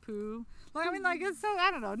Laney the Pooh. Like, I mean, like, it's so, I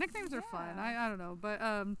don't know. Nicknames are fun. I don't know. But,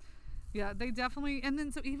 yeah, they definitely, and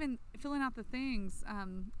then so even filling out the things,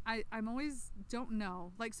 I'm always don't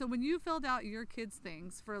know. Like, so when you filled out your kids'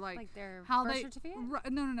 things for, like their how birth certificate?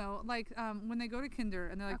 No. Like, when they go to kinder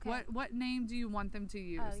and they're like, what name do you want them to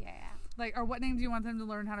use? Oh, yeah. Like, or what name do you want them to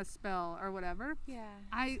learn how to spell or whatever? Yeah.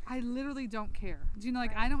 I literally don't care. Do you know,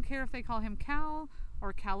 like, I don't care if they call him Cal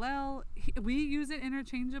or Kal-El. We use it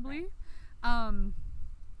interchangeably.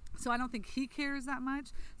 So I don't think he cares that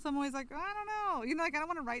much. So I'm always like, I don't know. You know, like, I don't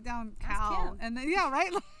want to write down Cal. Ask him. And then, yeah,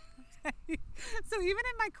 right? So even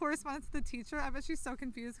in my correspondence to the teacher, I bet she's so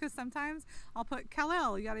confused because sometimes I'll put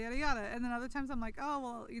Kal-El, yada, yada, yada. And then other times I'm like, oh,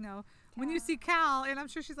 well, you know, when you see Cal, and I'm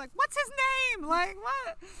sure she's like, what's his name? Like,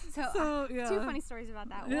 what? So yeah. Two funny stories about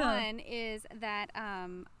that. Yeah. One is that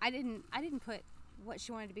I didn't put what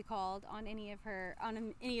she wanted to be called on any of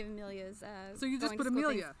Amelia's so you just put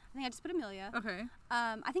Amelia? Things. I think I just put Amelia. Okay.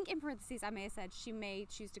 I think in parentheses I may have said she may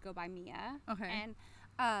choose to go by Mia. Okay.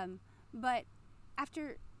 And but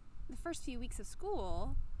after the first few weeks of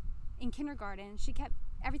school in kindergarten, she kept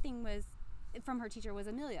everything was from her teacher was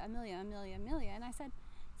Amelia, Amelia, Amelia, Amelia. And I said,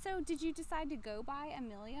 so did you decide to go by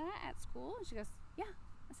Amelia at school? And she goes, yeah.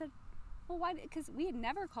 I said, well, why? Because we had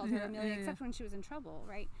never called her Amelia except when she was in trouble,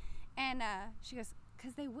 right? And she goes,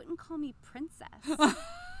 because they wouldn't call me Princess.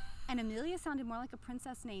 And Amelia sounded more like a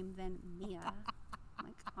princess name than Mia.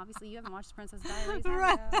 Like, obviously, you haven't watched Princess Diaries,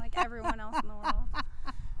 have you? Like everyone else in the world.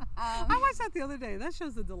 I watched that the other day. That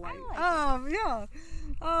show's a delight. Yeah.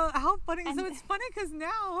 How funny. So it's funny because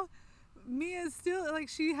now Mia's still, like,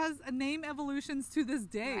 she has a name evolutions to this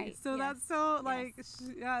day. Right, so that's so, like,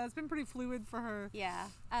 it's been pretty fluid for her. Yeah.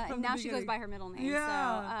 And now she goes by her middle name.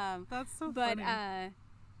 Yeah. So, that's so funny.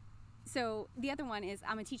 So the other one is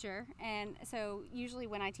I'm a teacher, and so usually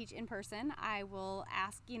when I teach in person, I will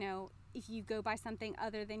ask, you know, if you go by something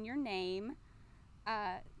other than your name,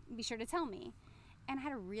 be sure to tell me. And I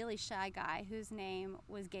had a really shy guy whose name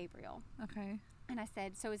was Gabriel. Okay. And I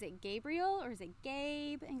said, so is it Gabriel or is it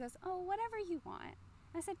Gabe? And he goes, oh, whatever you want.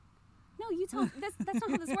 And I said, no, you tell that's not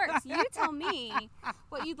how this works. You tell me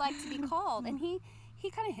what you'd like to be called. And he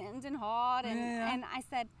kind of hemmed and hawed, and I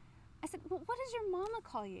said, well, what does your mama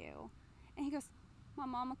call you? And he goes, my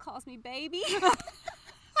mama calls me baby.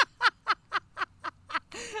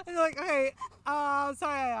 And you're like, okay,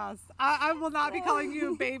 sorry I asked. I will not be calling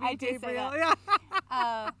you baby Gabriel.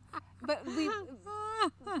 Yeah. But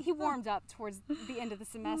he warmed up towards the end of the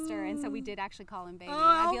semester, and so we did actually call him baby. Oh,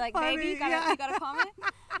 I'd be like, funny. baby, you got a comment?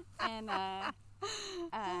 And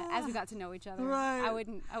as we got to know each other, I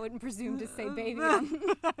wouldn't presume to say baby on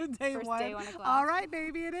day first one. Day 1 o'clock. All right,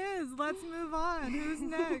 baby, it is. Let's move on. Who's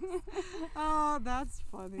next? Oh, that's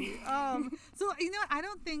funny. So you know what? I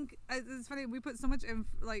don't think it's funny. We put so much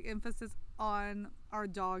emphasis on our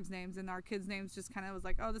dogs' names, and our kids' names just kind of was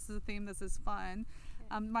like, oh, this is a theme. This is fun.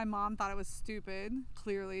 My mom thought it was stupid.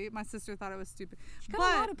 Clearly, my sister thought it was stupid. You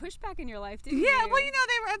got a lot of pushback in your life, didn't you? Yeah, well, you know,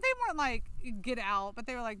 they weren't like get out, but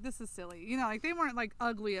they were like, this is silly. You know, like they weren't like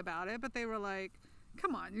ugly about it, but they were like,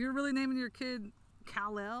 come on, you're really naming your kid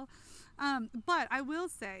Kal-El. But I will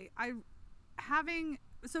say, it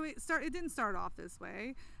didn't start off this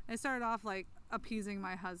way. It started off like appeasing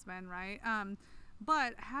my husband, right?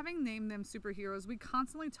 But having named them superheroes, we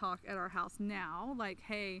constantly talk at our house now, like,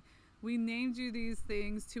 hey, we named you these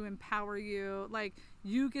things to empower you. Like,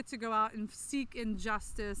 you get to go out and seek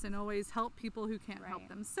injustice and always help people who can't help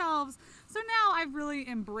themselves. So now I've really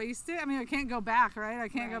embraced it. I mean, I can't go back, right? I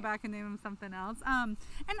can't go back and name them something else. And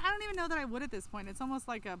I don't even know that I would at this point. It's almost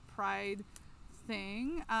like a pride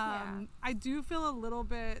thing. I do feel a little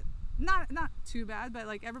bit, not too bad, but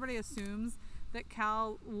like everybody assumes that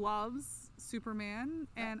Cal loves Superman.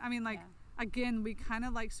 And I mean, like, again, we kind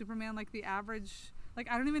of like Superman like the average. Like,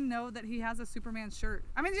 I don't even know that he has a Superman shirt.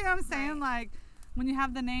 I mean, you know what I'm saying? Like, when you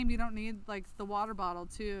have the name, you don't need, like, the water bottle,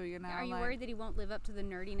 too, you know? Are you worried that he won't live up to the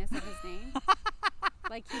nerdiness of his name?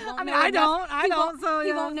 Like, he won't know enough.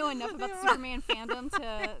 He won't know enough about the Superman fandom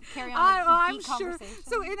to carry on a deep conversation.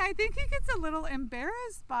 So, and I think he gets a little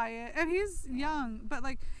embarrassed by it. And he's young, but,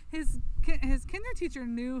 like, his kinder teacher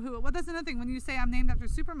knew who it was. That's another thing. When you say I'm named after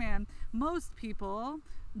Superman, most people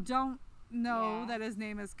don't know that his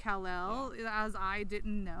name is Kal-El, as I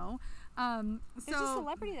didn't know. There's a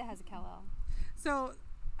celebrity that has a Kal-El. So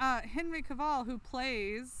Henry Cavill, who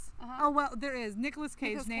plays there is Nicolas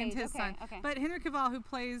Cage named his son, but Henry Cavill, who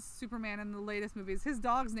plays Superman in the latest movies, his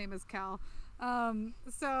dog's name is Cal.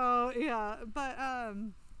 So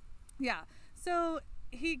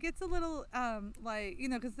he gets a little like, you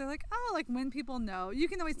know, because they're like, oh, like when people know, you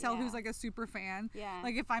can always tell who's like a super fan.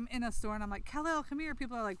 Like if I'm in a store and I'm like, Kal-El, come here,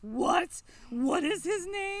 people are like, what is his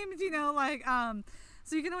name? You know, like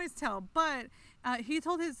so you can always tell. But he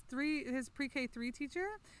told his pre-K 3 teacher,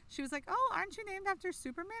 she was like, oh, aren't you named after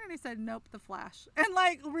Superman? And he said, nope, the Flash, and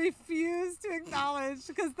like refused to acknowledge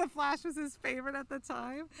because the Flash was his favorite at the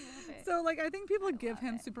time. So like I think people give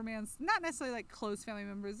him Superman's, not necessarily like close family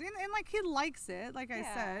members, and like he likes it, like I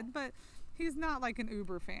said, but he's not like an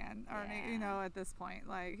uber fan or you know, at this point,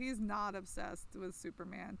 like he's not obsessed with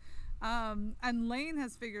Superman. And Lane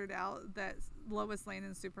has figured out that Lois Lane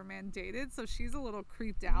and Superman dated, so she's a little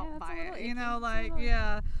creeped out by it, you know, like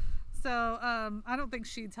So I don't think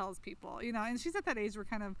she tells people, you know, and she's at that age where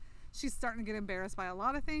she's starting to get embarrassed by a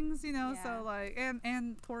lot of things, you know. So like,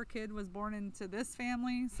 and poor kid was born into this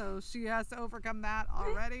family, so she has to overcome that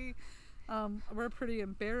already. We're pretty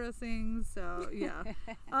embarrassing, so yeah.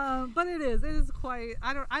 But it is quite.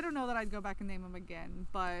 I don't know that I'd go back and name him again,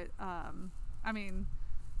 but I mean,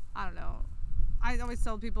 I don't know. I always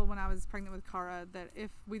told people when I was pregnant with Cara that if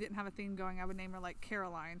we didn't have a theme going, I would name her like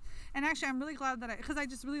Caroline. And actually, I'm really glad that because I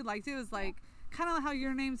just really liked it. It was like kind of how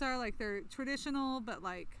your names are, like they're traditional, but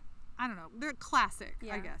like I don't know, they're classic,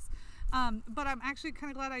 I guess. But I'm actually kind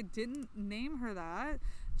of glad I didn't name her that.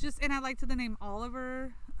 And I liked the name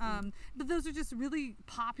Oliver. But those are just really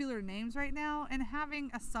popular names right now, and having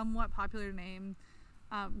a somewhat popular name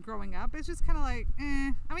growing up, it's just kind of like,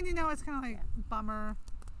 I mean, you know, it's kind of like bummer.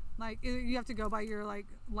 Like you have to go by your like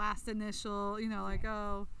last initial, you know, like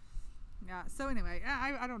oh, yeah. So anyway,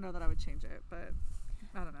 I don't know that I would change it, but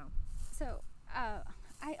I don't know. So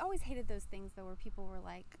I always hated those things though, where people were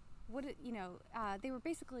like, what you know, they were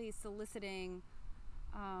basically soliciting.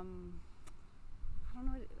 I don't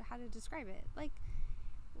know how to describe it. Like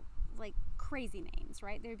crazy names,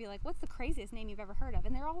 right? They'd be like, "What's the craziest name you've ever heard of?"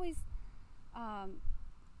 And they're always, I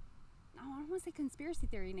don't want to say conspiracy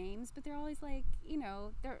theory names, but they're always like, you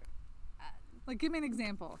know, they're like, give me an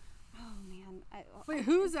example. Oh man! Wait,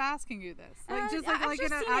 who's asking you this? Like just like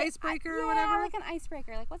an icebreaker or whatever? Yeah, like an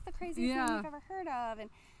icebreaker. Like, what's the craziest name you've ever heard of? And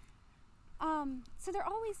so they're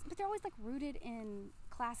always like rooted in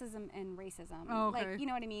classism and racism. Oh, okay. Like, you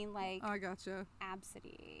know what I mean? Like, I gotcha.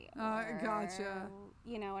 Absidy. I gotcha.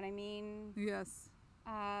 You know what I mean? Yes.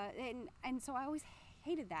 And so I always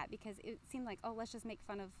hated that because it seemed like, oh, let's just make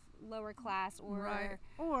fun of lower class or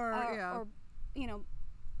you know,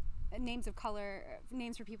 names of color,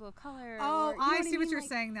 names for people of color. Oh, I see what you're like,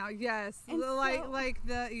 saying now. Yes, like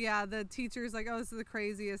the teachers like, oh, this is the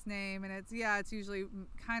craziest name, and it's usually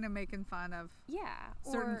kind of making fun of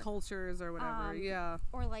certain cultures or whatever.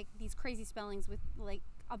 Or like these crazy spellings with like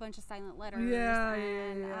a bunch of silent letters.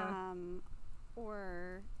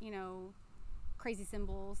 Or you know, crazy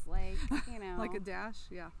symbols like, you know, like a dash.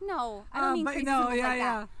 Yeah. No, I don't mean crazy symbols like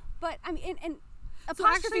that. But I mean, and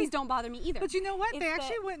apostrophes don't bother me either. But you know what? They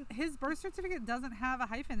actually wouldn't. His birth certificate doesn't have a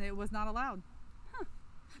hyphen. It was not allowed. Huh.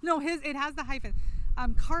 No, it has the hyphen.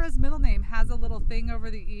 Cara's middle name has a little thing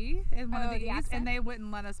over the E in one of the E's, accent? And they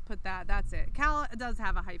wouldn't let us put that. That's it. Cal does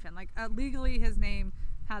have a hyphen. Like legally, his name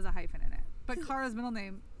has a hyphen in it. But Cara's middle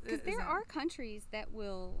name. Because there are countries that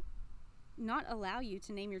will not allow you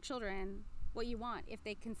to name your children what you want if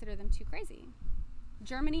they consider them too crazy.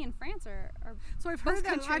 Germany and France are so I've heard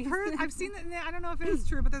that. I've seen that. I don't know if it is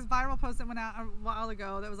true, but there's viral post that went out a while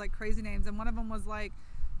ago that was like crazy names, and one of them was like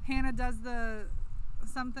Hannah does the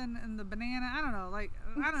something and the banana. I don't know. Like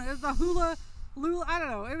I don't know. It was the hula. I don't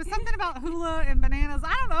know. It was something about hula and bananas.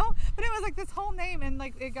 I don't know. But it was like this whole name, and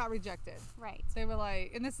like it got rejected. Right. They were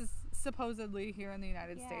like, and this is supposedly here in the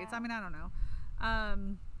United States. I mean, I don't know.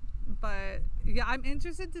 But yeah, I'm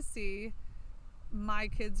interested to see my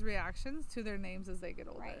kids' reactions to their names as they get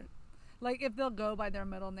older. Right. Like if they'll go by their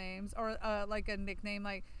middle names or like a nickname,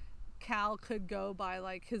 like Cal could go by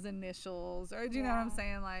like his initials, or do you know what I'm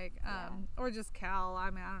saying? Like or just Cal. I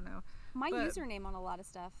mean, I don't know. My username on a lot of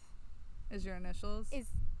stuff is your initials.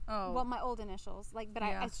 Well, my old initials. Like, but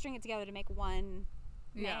I string it together to make one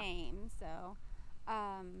name. So,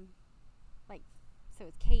 like, so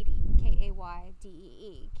it's Katie,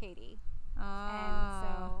 Kaydee, Katie. And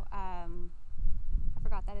so, I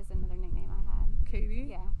forgot that is another nickname I had. Katie?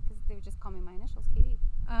 Yeah, because they would just call me my initials, Katie.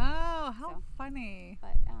 Oh, how funny.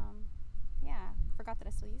 But, forgot that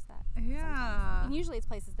I still use that. Yeah. Sometimes. And usually it's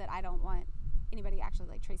places that I don't want anybody actually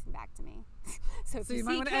like tracing back to me. So if you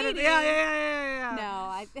might want to edit. Yeah.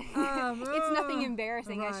 No, it's nothing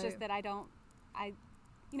embarrassing. Right. It's just that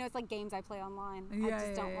it's like games I play online. I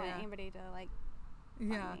just don't want anybody to like.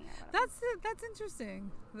 Yeah, that's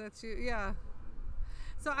interesting. That's you. Yeah.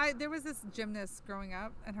 So there was this gymnast growing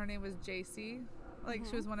up, and her name was JC. Like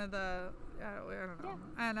she was one of the I don't know.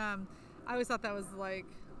 Yeah. And I always thought that was like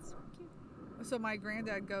so cute. So my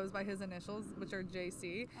granddad goes by his initials, which are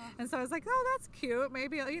JC, and so I was like, oh, that's cute.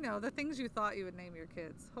 Maybe the things you thought you would name your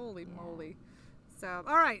kids. Holy moly! So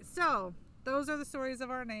all right, so those are the stories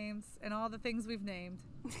of our names and all the things we've named.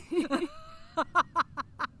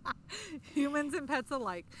 Humans and pets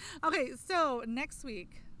alike. Okay, so next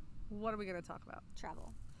week, what are we going to talk about?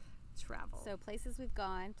 Travel. Travel. So places we've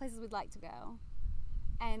gone, places we'd like to go,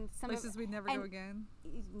 and some places we'd never go again.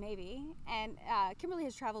 Maybe. And Kimberly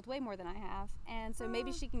has traveled way more than I have, and so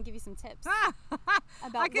maybe she can give you some tips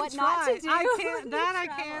about what not to do.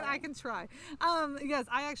 I can try. Yes,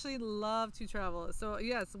 I actually love to travel. So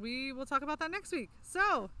yes, we will talk about that next week.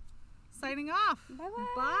 So, signing off. Bye-bye.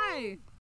 Bye.